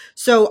movie.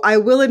 So I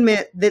will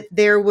admit that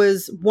there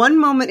was one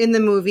moment in the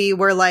movie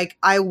where,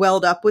 I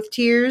welled up with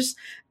tears.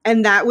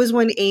 And that was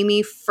when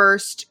Amy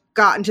first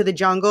got into the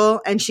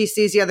jungle and she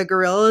sees the other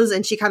gorillas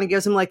and she kind of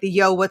gives them the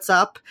yo, what's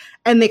up?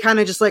 And they kind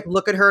of just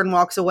look at her and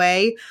walks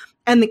away.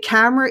 And the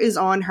camera is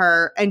on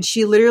her and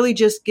she literally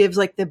just gives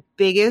the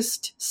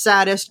biggest,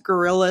 saddest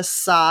gorilla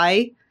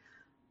sigh.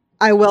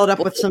 I welled up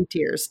with some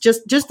tears.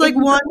 Just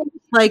one,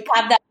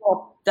 have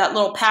that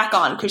little pack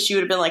on, because she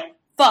would have been like,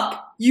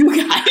 fuck you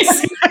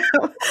guys.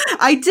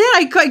 I did.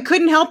 I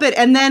couldn't help it.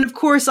 And then, of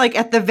course,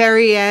 at the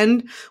very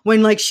end,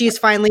 when she's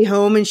finally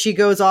home and she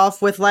goes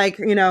off with her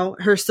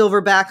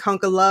silverback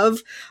hunk of love,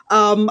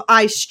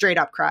 I straight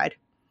up cried.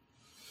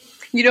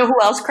 You know who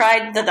else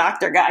cried? The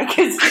doctor guy.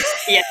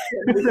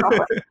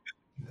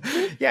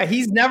 Yeah,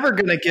 he's never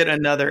going to get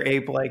another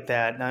ape like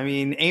that. I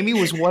mean, Amy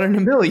was 1 in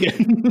a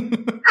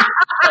million.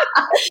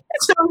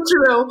 So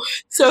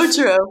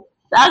true.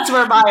 That's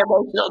where my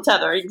emotional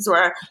tetherings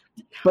were.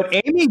 But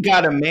Amy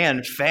got a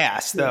man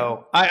fast,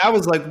 though. I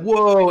was like,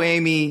 whoa,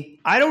 Amy,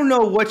 I don't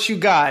know what you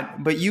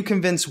got, but you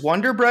convinced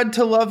Wonder Bread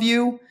to love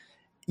you.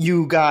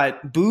 You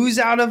got booze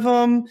out of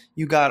him.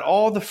 You got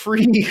all the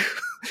free,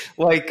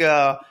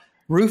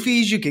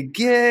 roofies you could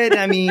get.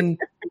 I mean,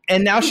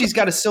 and now she's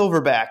got a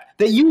silverback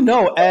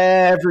that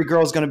every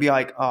girl's going to be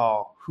like,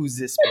 oh, who's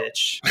this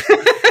bitch?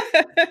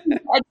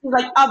 And she's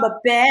like, I'm a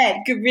bad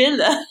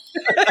gorilla.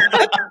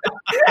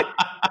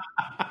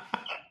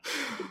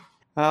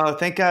 Oh,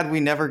 thank God we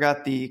never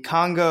got the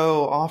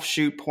Congo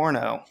offshoot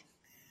porno.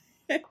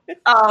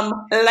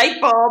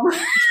 Light bulb.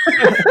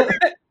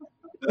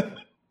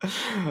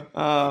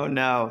 Oh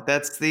no,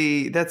 that's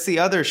the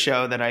other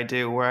show that I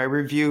do where I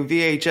review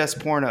VHS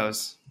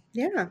pornos.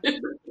 Yeah.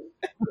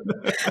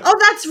 Oh,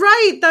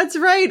 that's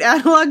right.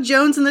 Analog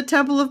Jones and the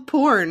Temple of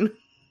Porn.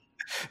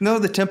 No,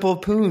 the Temple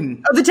of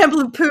Poon. Oh, the Temple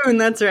of Poon.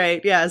 That's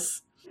right.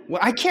 Yes. Well,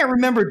 I can't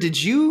remember.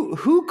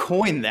 Who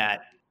coined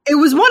that? It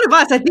was one of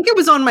us. I think it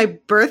was on my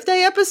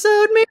birthday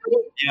episode, maybe?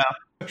 Yeah.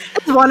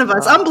 It's one of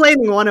us. I'm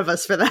blaming one of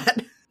us for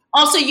that.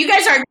 Also, you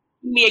guys are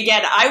me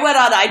again. I went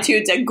on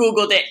iTunes and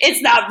Googled it.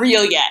 It's not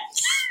real yet.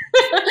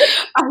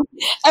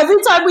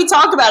 Every time we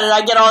talk about it,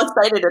 I get all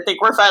excited and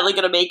think we're finally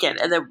going to make it.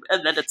 And then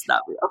it's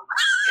not real.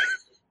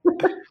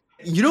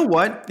 You know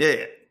what?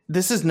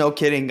 This is no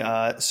kidding.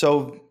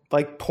 So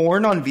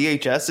porn on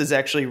VHS is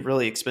actually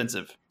really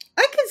expensive.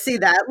 I can see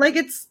that.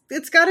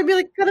 It's got to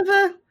be kind of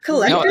a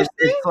collector's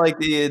thing.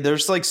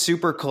 It's there's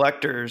super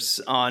collectors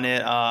on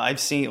it. I've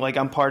seen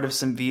I'm part of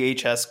some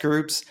VHS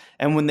groups,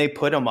 and when they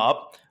put them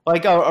up,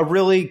 a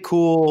really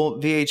cool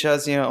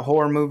VHS,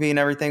 horror movie and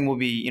everything will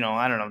be,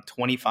 I don't know,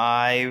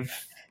 $25,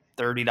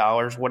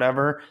 $30,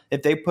 whatever.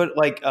 If they put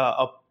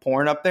a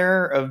porn up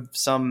there of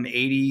some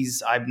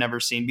 80s I've never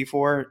seen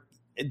before,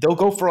 they'll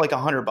go for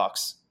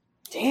 $100.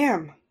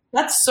 Damn.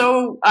 That's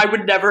so, I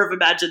would never have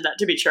imagined that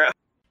to be true.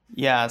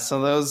 Yeah,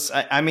 so those,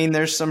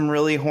 there's some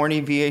really horny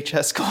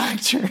VHS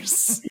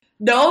collectors.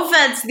 No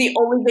offense, the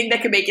only thing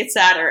that can make it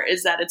sadder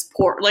is that it's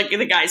porn,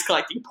 the guy's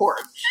collecting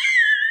porn.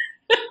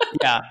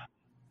 Yeah,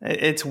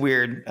 it's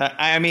weird.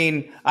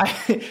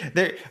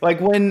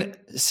 When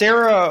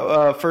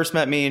Sarah first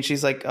met me and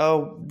she's like,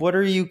 oh, what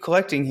are you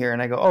collecting here?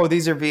 And I go, oh,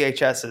 these are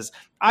VHSs.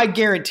 I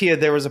guarantee you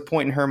there was a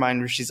point in her mind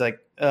where she's like,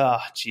 oh,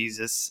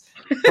 Jesus.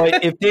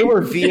 But if they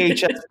were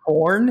VHS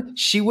porn,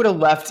 she would have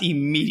left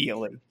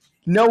immediately.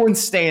 No one's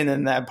staying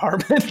in that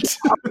apartment.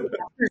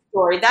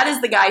 story. That is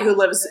the guy who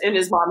lives in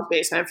his mom's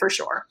basement for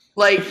sure.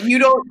 Like, you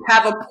don't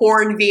have a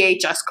porn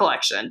VHS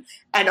collection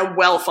and a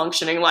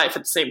well-functioning life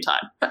at the same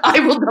time. I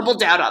will double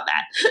down on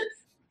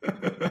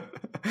that.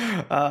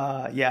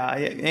 Yeah,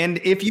 and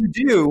if you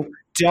do,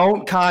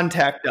 don't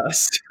contact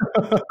us.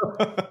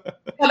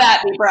 Come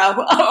at me,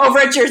 bro. Over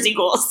at Jersey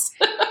Ghouls.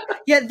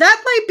 Yeah,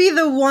 that might be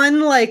the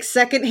one like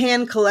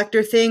secondhand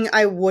collector thing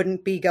I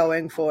wouldn't be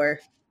going for.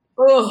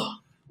 Ugh.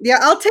 Yeah,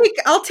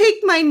 I'll take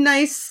my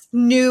nice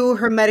new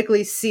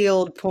hermetically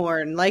sealed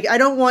porn. Like, I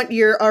don't want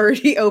your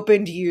already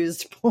opened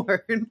used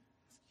porn.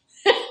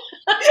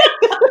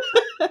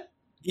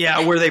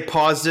 Yeah, where they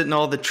paused it and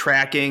all the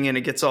tracking and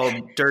it gets all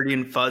dirty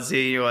and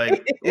fuzzy. You're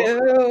like,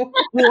 ew.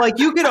 Well, like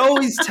you could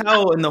always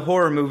tell in the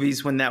horror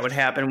movies when that would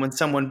happen, when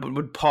someone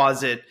would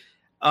pause it.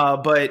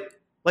 But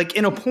like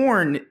in a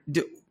porn,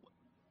 do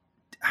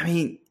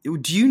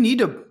you need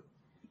to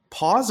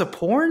pause a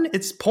porn?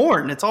 It's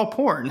porn. It's all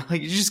porn.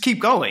 Like, you just keep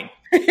going.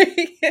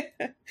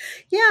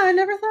 Yeah, I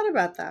never thought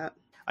about that.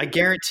 I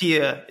guarantee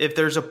you, if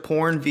there's a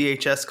porn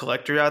VHS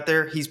collector out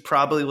there, he's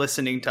probably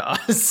listening to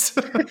us.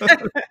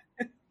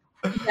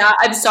 Yeah,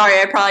 I'm sorry.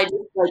 I probably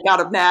just got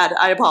him mad.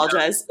 I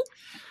apologize.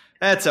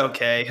 That's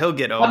okay. He'll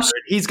get over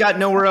it. He's got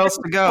nowhere else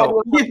to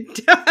go.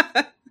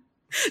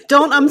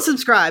 Don't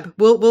unsubscribe.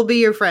 We'll be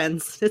your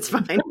friends. It's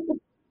fine.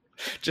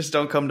 Just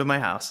don't come to my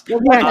house. Yeah,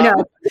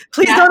 no.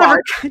 Please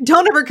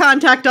don't ever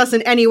contact us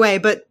in any way,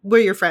 but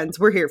we're your friends.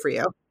 We're here for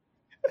you.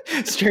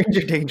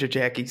 Stranger danger,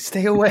 Jackie.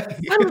 Stay away.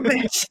 Son of a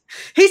bitch.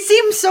 He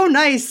seems so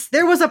nice.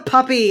 There was a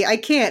puppy. I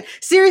can't.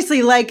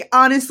 Seriously, like,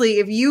 honestly,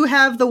 if you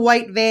have the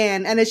white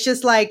van and it's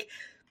just like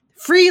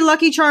free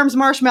Lucky Charms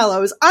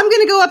marshmallows, I'm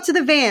going to go up to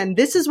the van.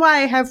 This is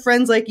why I have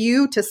friends like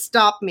you to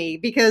stop me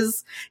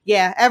because,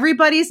 yeah,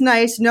 everybody's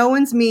nice. No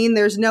one's mean.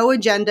 There's no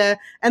agenda.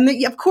 And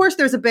of course,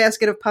 there's a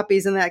basket of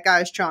puppies in that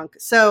guy's trunk.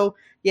 So,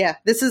 yeah,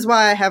 this is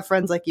why I have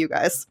friends like you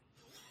guys.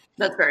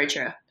 That's very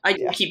true. I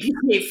do keep you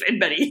safe and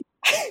Betty.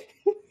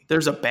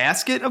 There's a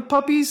basket of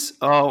puppies?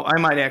 Oh, I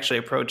might actually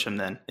approach him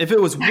then. If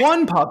it was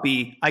one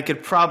puppy, I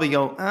could probably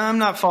go, I'm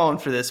not falling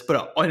for this.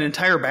 But an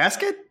entire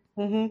basket?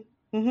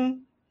 Mm-hmm. Mm-hmm.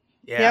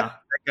 Yeah, yep.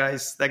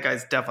 That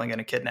guy's definitely going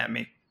to kidnap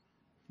me.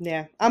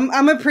 Yeah,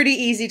 I'm a pretty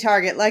easy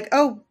target. Like,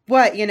 oh,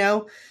 what,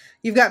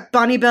 you've got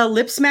Bonnie Bell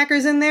lip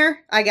smackers in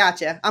there? I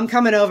gotcha. I'm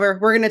coming over.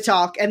 We're going to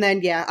talk. And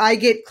then, yeah, I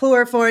get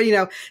chloroform.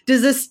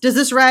 Does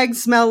this rag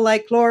smell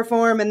like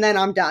chloroform? And then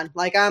I'm done.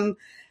 Like,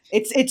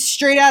 it's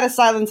straight out of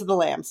Silence of the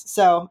Lambs.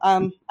 So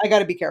I got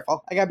to be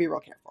careful. I got to be real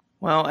careful.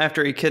 Well,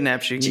 after he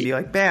kidnaps you, you can be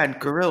like, bad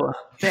gorilla.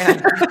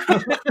 Bad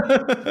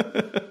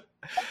gorilla.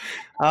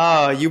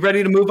 You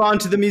ready to move on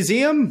to the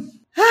museum?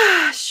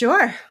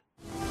 Sure.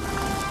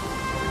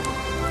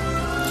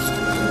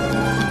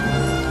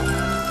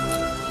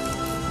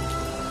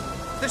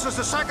 This is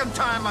the second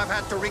time I've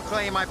had to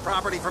reclaim my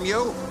property from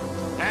you.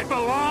 That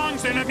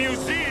belongs in a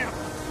museum.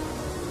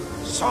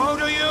 So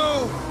do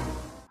you.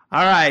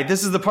 All right,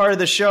 this is the part of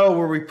the show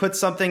where we put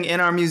something in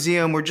our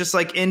museum. We're just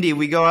like Indy.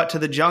 We go out to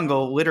the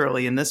jungle,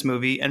 literally in this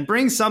movie, and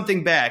bring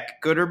something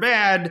back, good or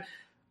bad.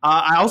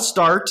 I'll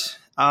start.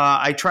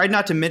 I tried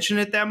not to mention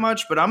it that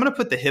much, but I'm going to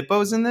put the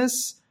hippos in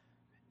this,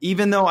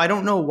 even though I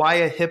don't know why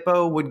a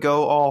hippo would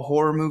go all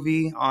horror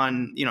movie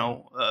on,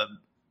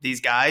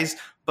 these guys.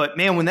 But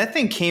man, when that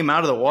thing came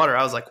out of the water,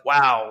 I was like,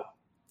 wow,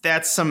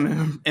 that's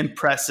some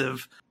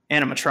impressive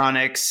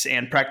animatronics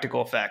and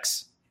practical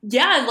effects.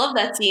 Yeah, I love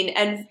that scene.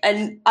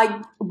 And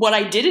what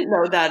I didn't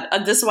know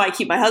that, this is why I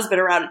keep my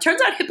husband around, it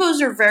turns out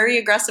hippos are very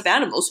aggressive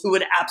animals who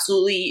would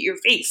absolutely eat your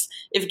face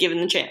if given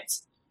the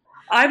chance.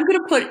 I'm going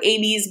to put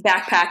Amy's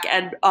backpack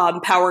and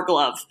power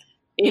glove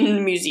in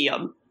the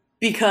museum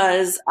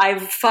because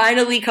I've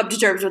finally come to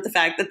terms with the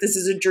fact that this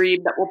is a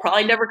dream that will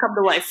probably never come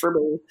to life for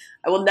me.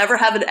 I will never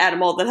have an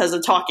animal that has a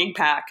talking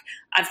pack.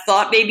 I've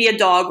thought maybe a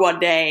dog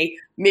one day.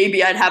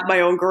 Maybe I'd have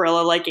my own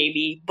gorilla like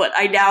Amy, but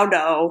I now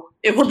know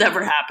it will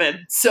never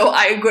happen. So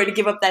I am going to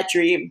give up that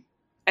dream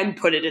and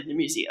put it in the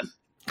museum.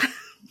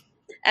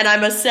 And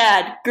I'm a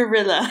sad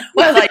gorilla.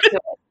 Well,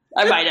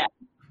 I might add.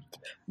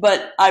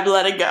 But I'm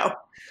letting go.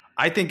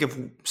 I think if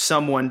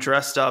someone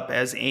dressed up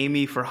as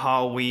Amy for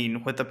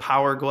Halloween with a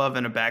power glove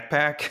and a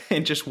backpack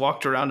and just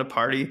walked around a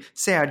party,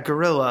 sad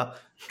gorilla,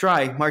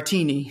 dry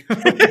martini. Oh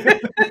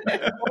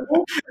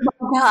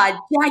my God,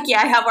 Jackie,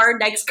 I have our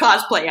next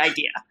cosplay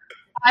idea.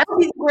 I will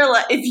be the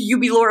gorilla if you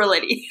be Laura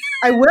Liddy.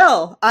 I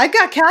will. I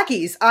got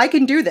khakis. I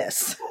can do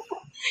this.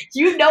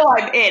 You know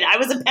I'm in. I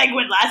was a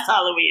penguin last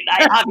Halloween.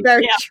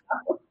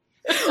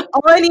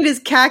 All I need is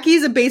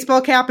khakis, a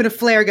baseball cap, and a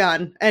flare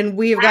gun, and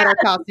we've got our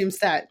costume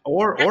set.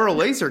 Or a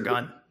laser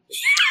gun.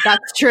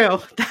 That's true.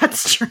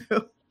 That's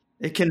true.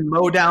 It can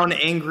mow down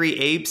angry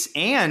apes,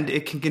 and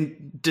it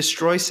can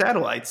destroy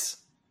satellites.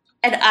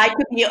 And I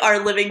could be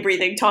our living,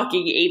 breathing,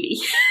 talking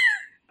Amy.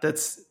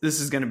 This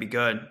is going to be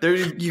good.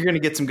 You're going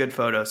to get some good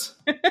photos.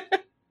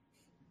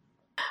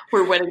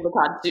 We're winning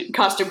the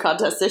costume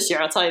contest this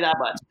year, I'll tell you that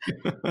much.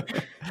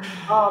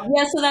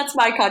 So that's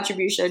my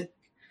contribution.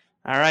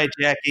 All right,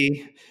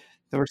 Jackie.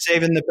 We're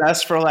saving the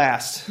best for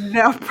last.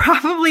 No,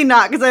 probably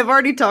not, because I've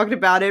already talked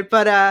about it.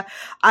 But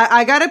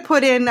I got to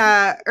put in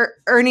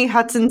Ernie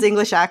Hudson's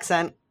English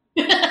accent.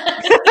 Because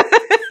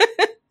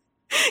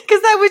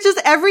that was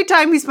just every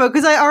time he spoke,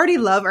 because I already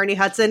love Ernie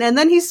Hudson. And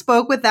then he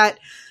spoke with that,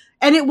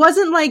 and it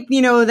wasn't like,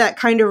 that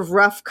kind of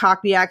rough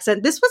Cockney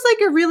accent. This was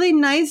like a really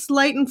nice,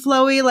 light and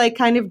flowy, like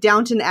kind of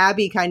Downton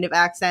Abbey kind of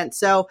accent.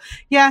 So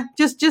yeah,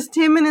 just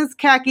him and his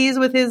khakis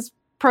with his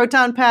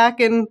proton pack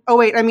and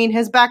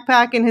his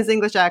backpack and his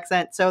English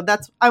accent. So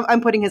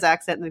I'm putting his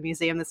accent in the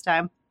museum this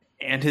time.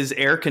 And his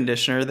air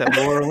conditioner that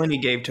Laura Linney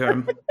gave to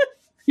him.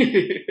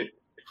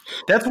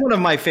 That's one of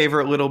my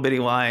favorite little bitty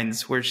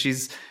lines where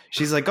she's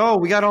like, oh,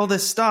 we got all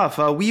this stuff.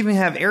 We even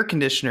have air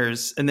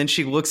conditioners. And then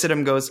she looks at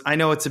him, goes, I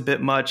know it's a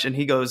bit much. And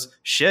he goes,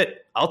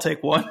 shit, I'll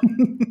take one.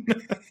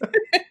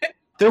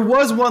 There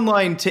was one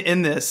line to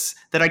end this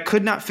that I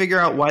could not figure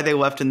out why they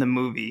left in the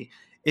movie.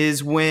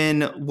 Is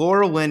when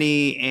Laura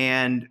Linney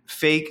and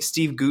fake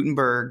Steve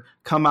Guttenberg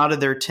come out of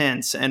their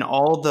tents and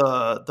all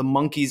the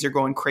monkeys are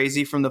going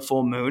crazy from the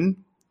full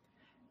moon.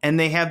 And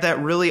they have that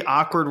really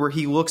awkward where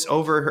he looks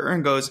over at her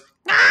and goes,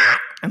 ah!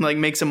 And like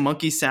makes a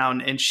monkey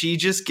sound. And she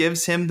just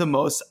gives him the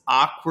most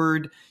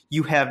awkward,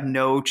 you have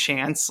no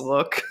chance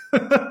look.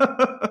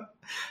 And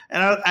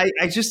I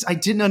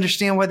didn't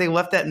understand why they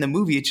left that in the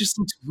movie. It just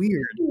looks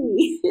weird.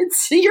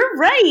 You're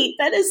right.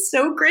 That is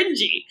so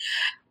cringy.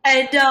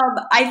 And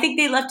I think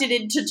they left it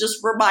in to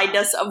just remind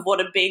us of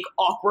what a big,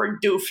 awkward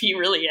doof he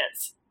really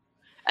is.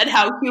 And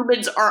how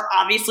humans are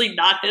obviously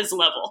not his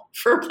level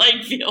for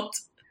playing field.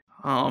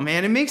 Oh,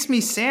 man, it makes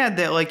me sad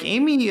that, like,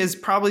 Amy is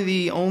probably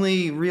the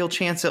only real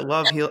chance at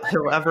love he'll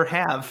ever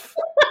have.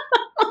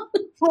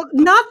 Well,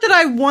 not that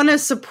I want to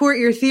support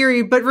your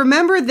theory, but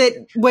remember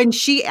that when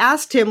she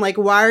asked him, like,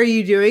 why are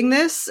you doing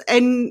this?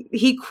 And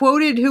he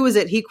quoted, who was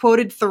it? He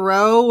quoted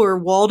Thoreau or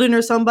Walden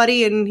or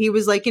somebody. And he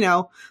was like,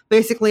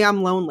 basically,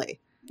 I'm lonely.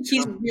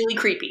 He's really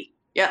creepy.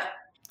 Yeah.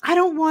 I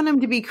don't want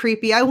him to be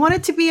creepy. I want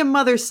it to be a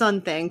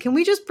mother-son thing. Can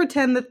we just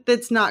pretend that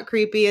it's not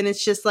creepy and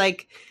it's just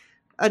like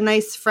a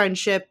nice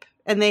friendship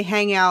and they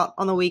hang out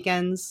on the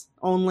weekends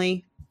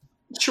only?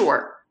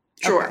 Sure.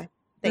 Okay.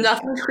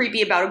 Nothing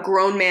creepy about a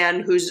grown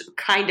man who's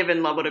kind of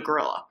in love with a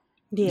gorilla.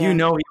 Yeah. You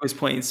know he was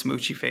playing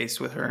smoochy face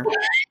with her.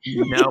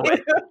 You know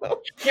it.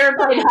 They're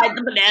playing hide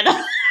the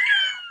banana.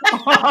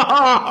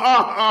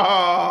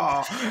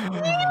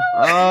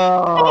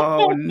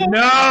 Oh,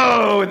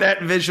 no.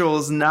 That visual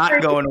is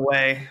not going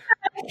away.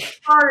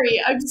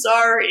 I'm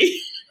sorry.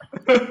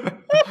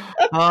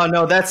 Oh,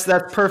 no, that's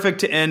perfect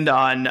to end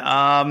on.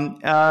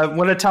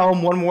 Want to tell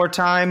them one more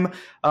time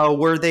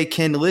where they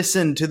can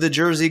listen to the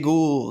Jersey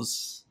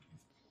Ghouls.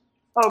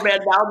 Oh, man,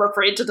 now I'm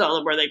afraid to tell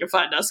them where they can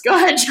find us. Go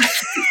ahead.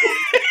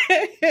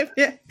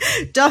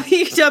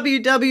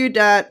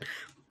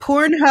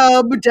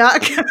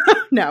 www.pornhub.com.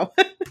 No.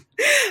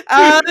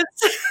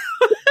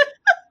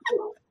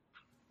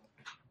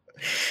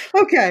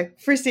 Okay,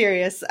 for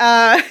serious.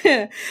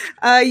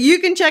 You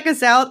can check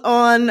us out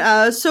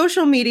on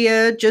social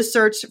media. Just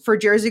search for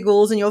Jersey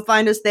Ghouls and you'll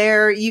find us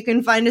there. You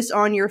can find us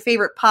on your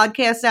favorite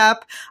podcast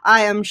app.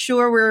 I am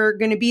sure we're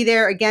going to be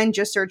there. Again,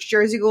 just search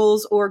Jersey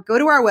Ghouls or go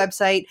to our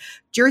website,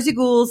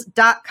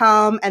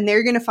 jerseyghouls.com, and there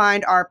you're going to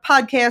find our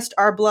podcast,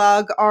 our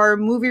blog, our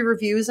movie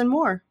reviews, and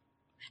more.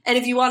 And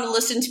if you want to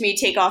listen to me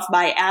take off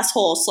my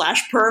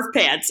asshole/perv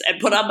pants and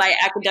put on my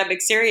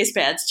academic serious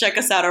pants, check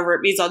us out over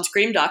at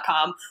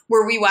mesonscream.com,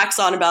 where we wax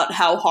on about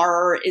how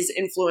horror is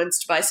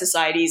influenced by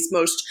society's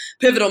most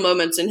pivotal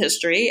moments in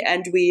history,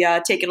 and we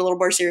take it a little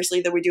more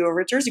seriously than we do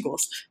over at Jersey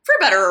Ghouls, for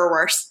better or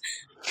worse.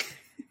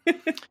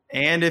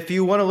 And if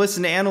you want to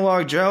listen to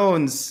Analog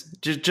Jones,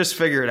 just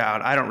figure it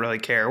out. I don't really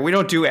care. We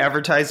don't do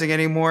advertising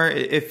anymore.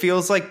 It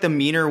feels like the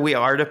meaner we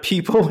are to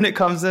people when it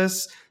comes to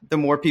this, the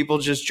more people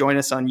just join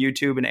us on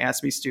YouTube and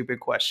ask me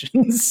stupid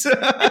questions.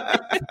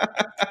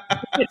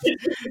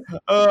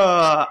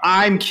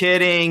 I'm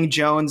kidding,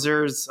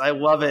 Jonesers. I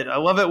love it. I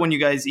love it when you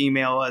guys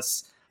email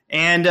us.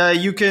 And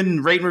you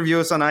can rate and review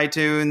us on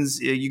iTunes.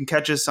 You can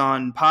catch us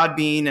on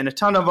Podbean and a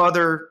ton of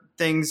other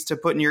things to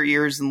put in your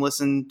ears and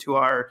listen to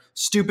our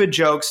stupid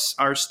jokes,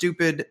 our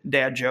stupid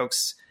dad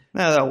jokes.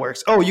 That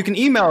works. Oh, you can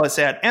email us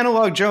at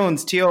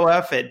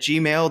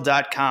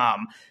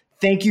analogjonestof@gmail.com.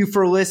 Thank you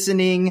for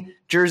listening.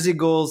 Jersey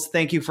Ghouls,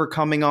 thank you for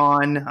coming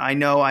on. I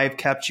know I've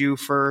kept you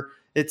for,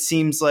 it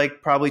seems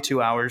like, probably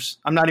 2 hours.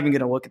 I'm not even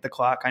going to look at the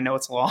clock. I know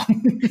it's long.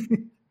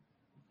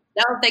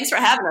 No, thanks for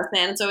having us,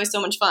 man. It's always so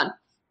much fun.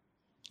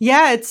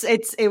 Yeah,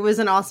 it was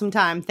an awesome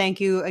time. Thank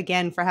you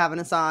again for having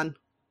us on.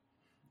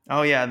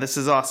 Oh, yeah, this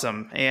is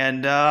awesome.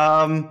 And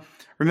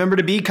remember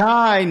to be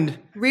kind.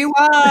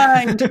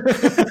 Rewind.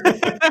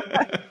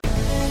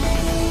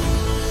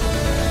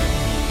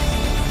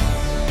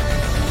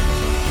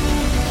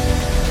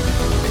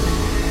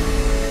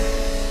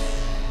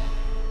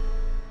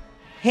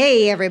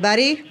 Hey,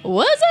 everybody.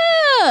 What's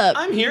up?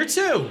 I'm here,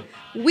 too.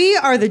 We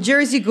are the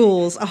Jersey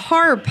Ghouls, a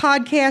horror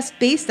podcast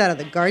based out of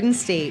the Garden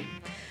State.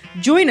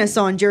 Join us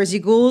on Jersey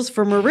Ghouls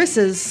for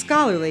Marissa's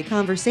scholarly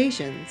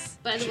conversations.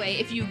 By the way,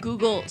 if you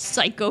Google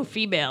Psycho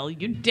female,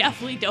 you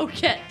definitely don't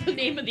get the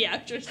name of the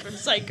actress from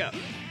Psycho.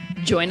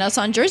 Join us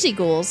on Jersey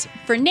Ghouls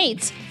for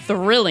Nate's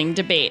thrilling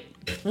debate.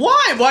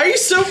 Why? Why are you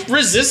so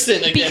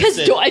resistant against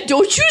it? Because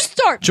don't you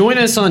start. Join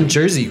us on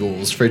Jersey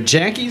Ghouls for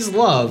Jackie's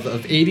love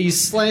of 80s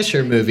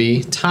slasher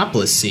movie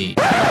Topless Scene.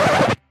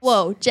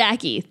 Whoa,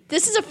 Jackie,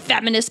 this is a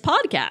feminist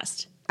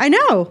podcast. I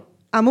know.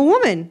 I'm a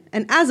woman.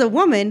 And as a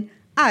woman,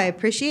 I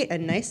appreciate a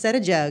nice set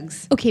of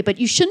jugs. Okay, but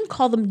you shouldn't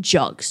call them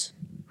jugs.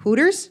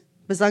 Hooters?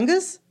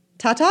 Bazungas?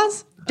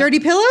 Tatas? Dirty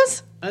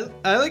pillows?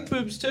 I like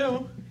boobs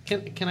too.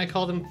 Can I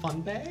call them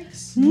fun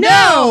bags?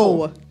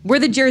 No! We're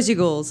the Jersey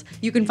Ghouls.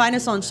 You can find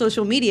us on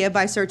social media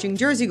by searching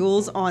Jersey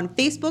Ghouls on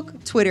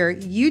Facebook, Twitter,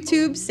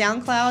 YouTube,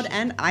 SoundCloud,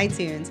 and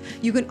iTunes.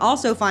 You can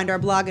also find our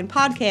blog and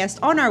podcast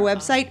on our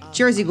website,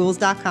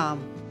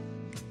 jerseyghouls.com.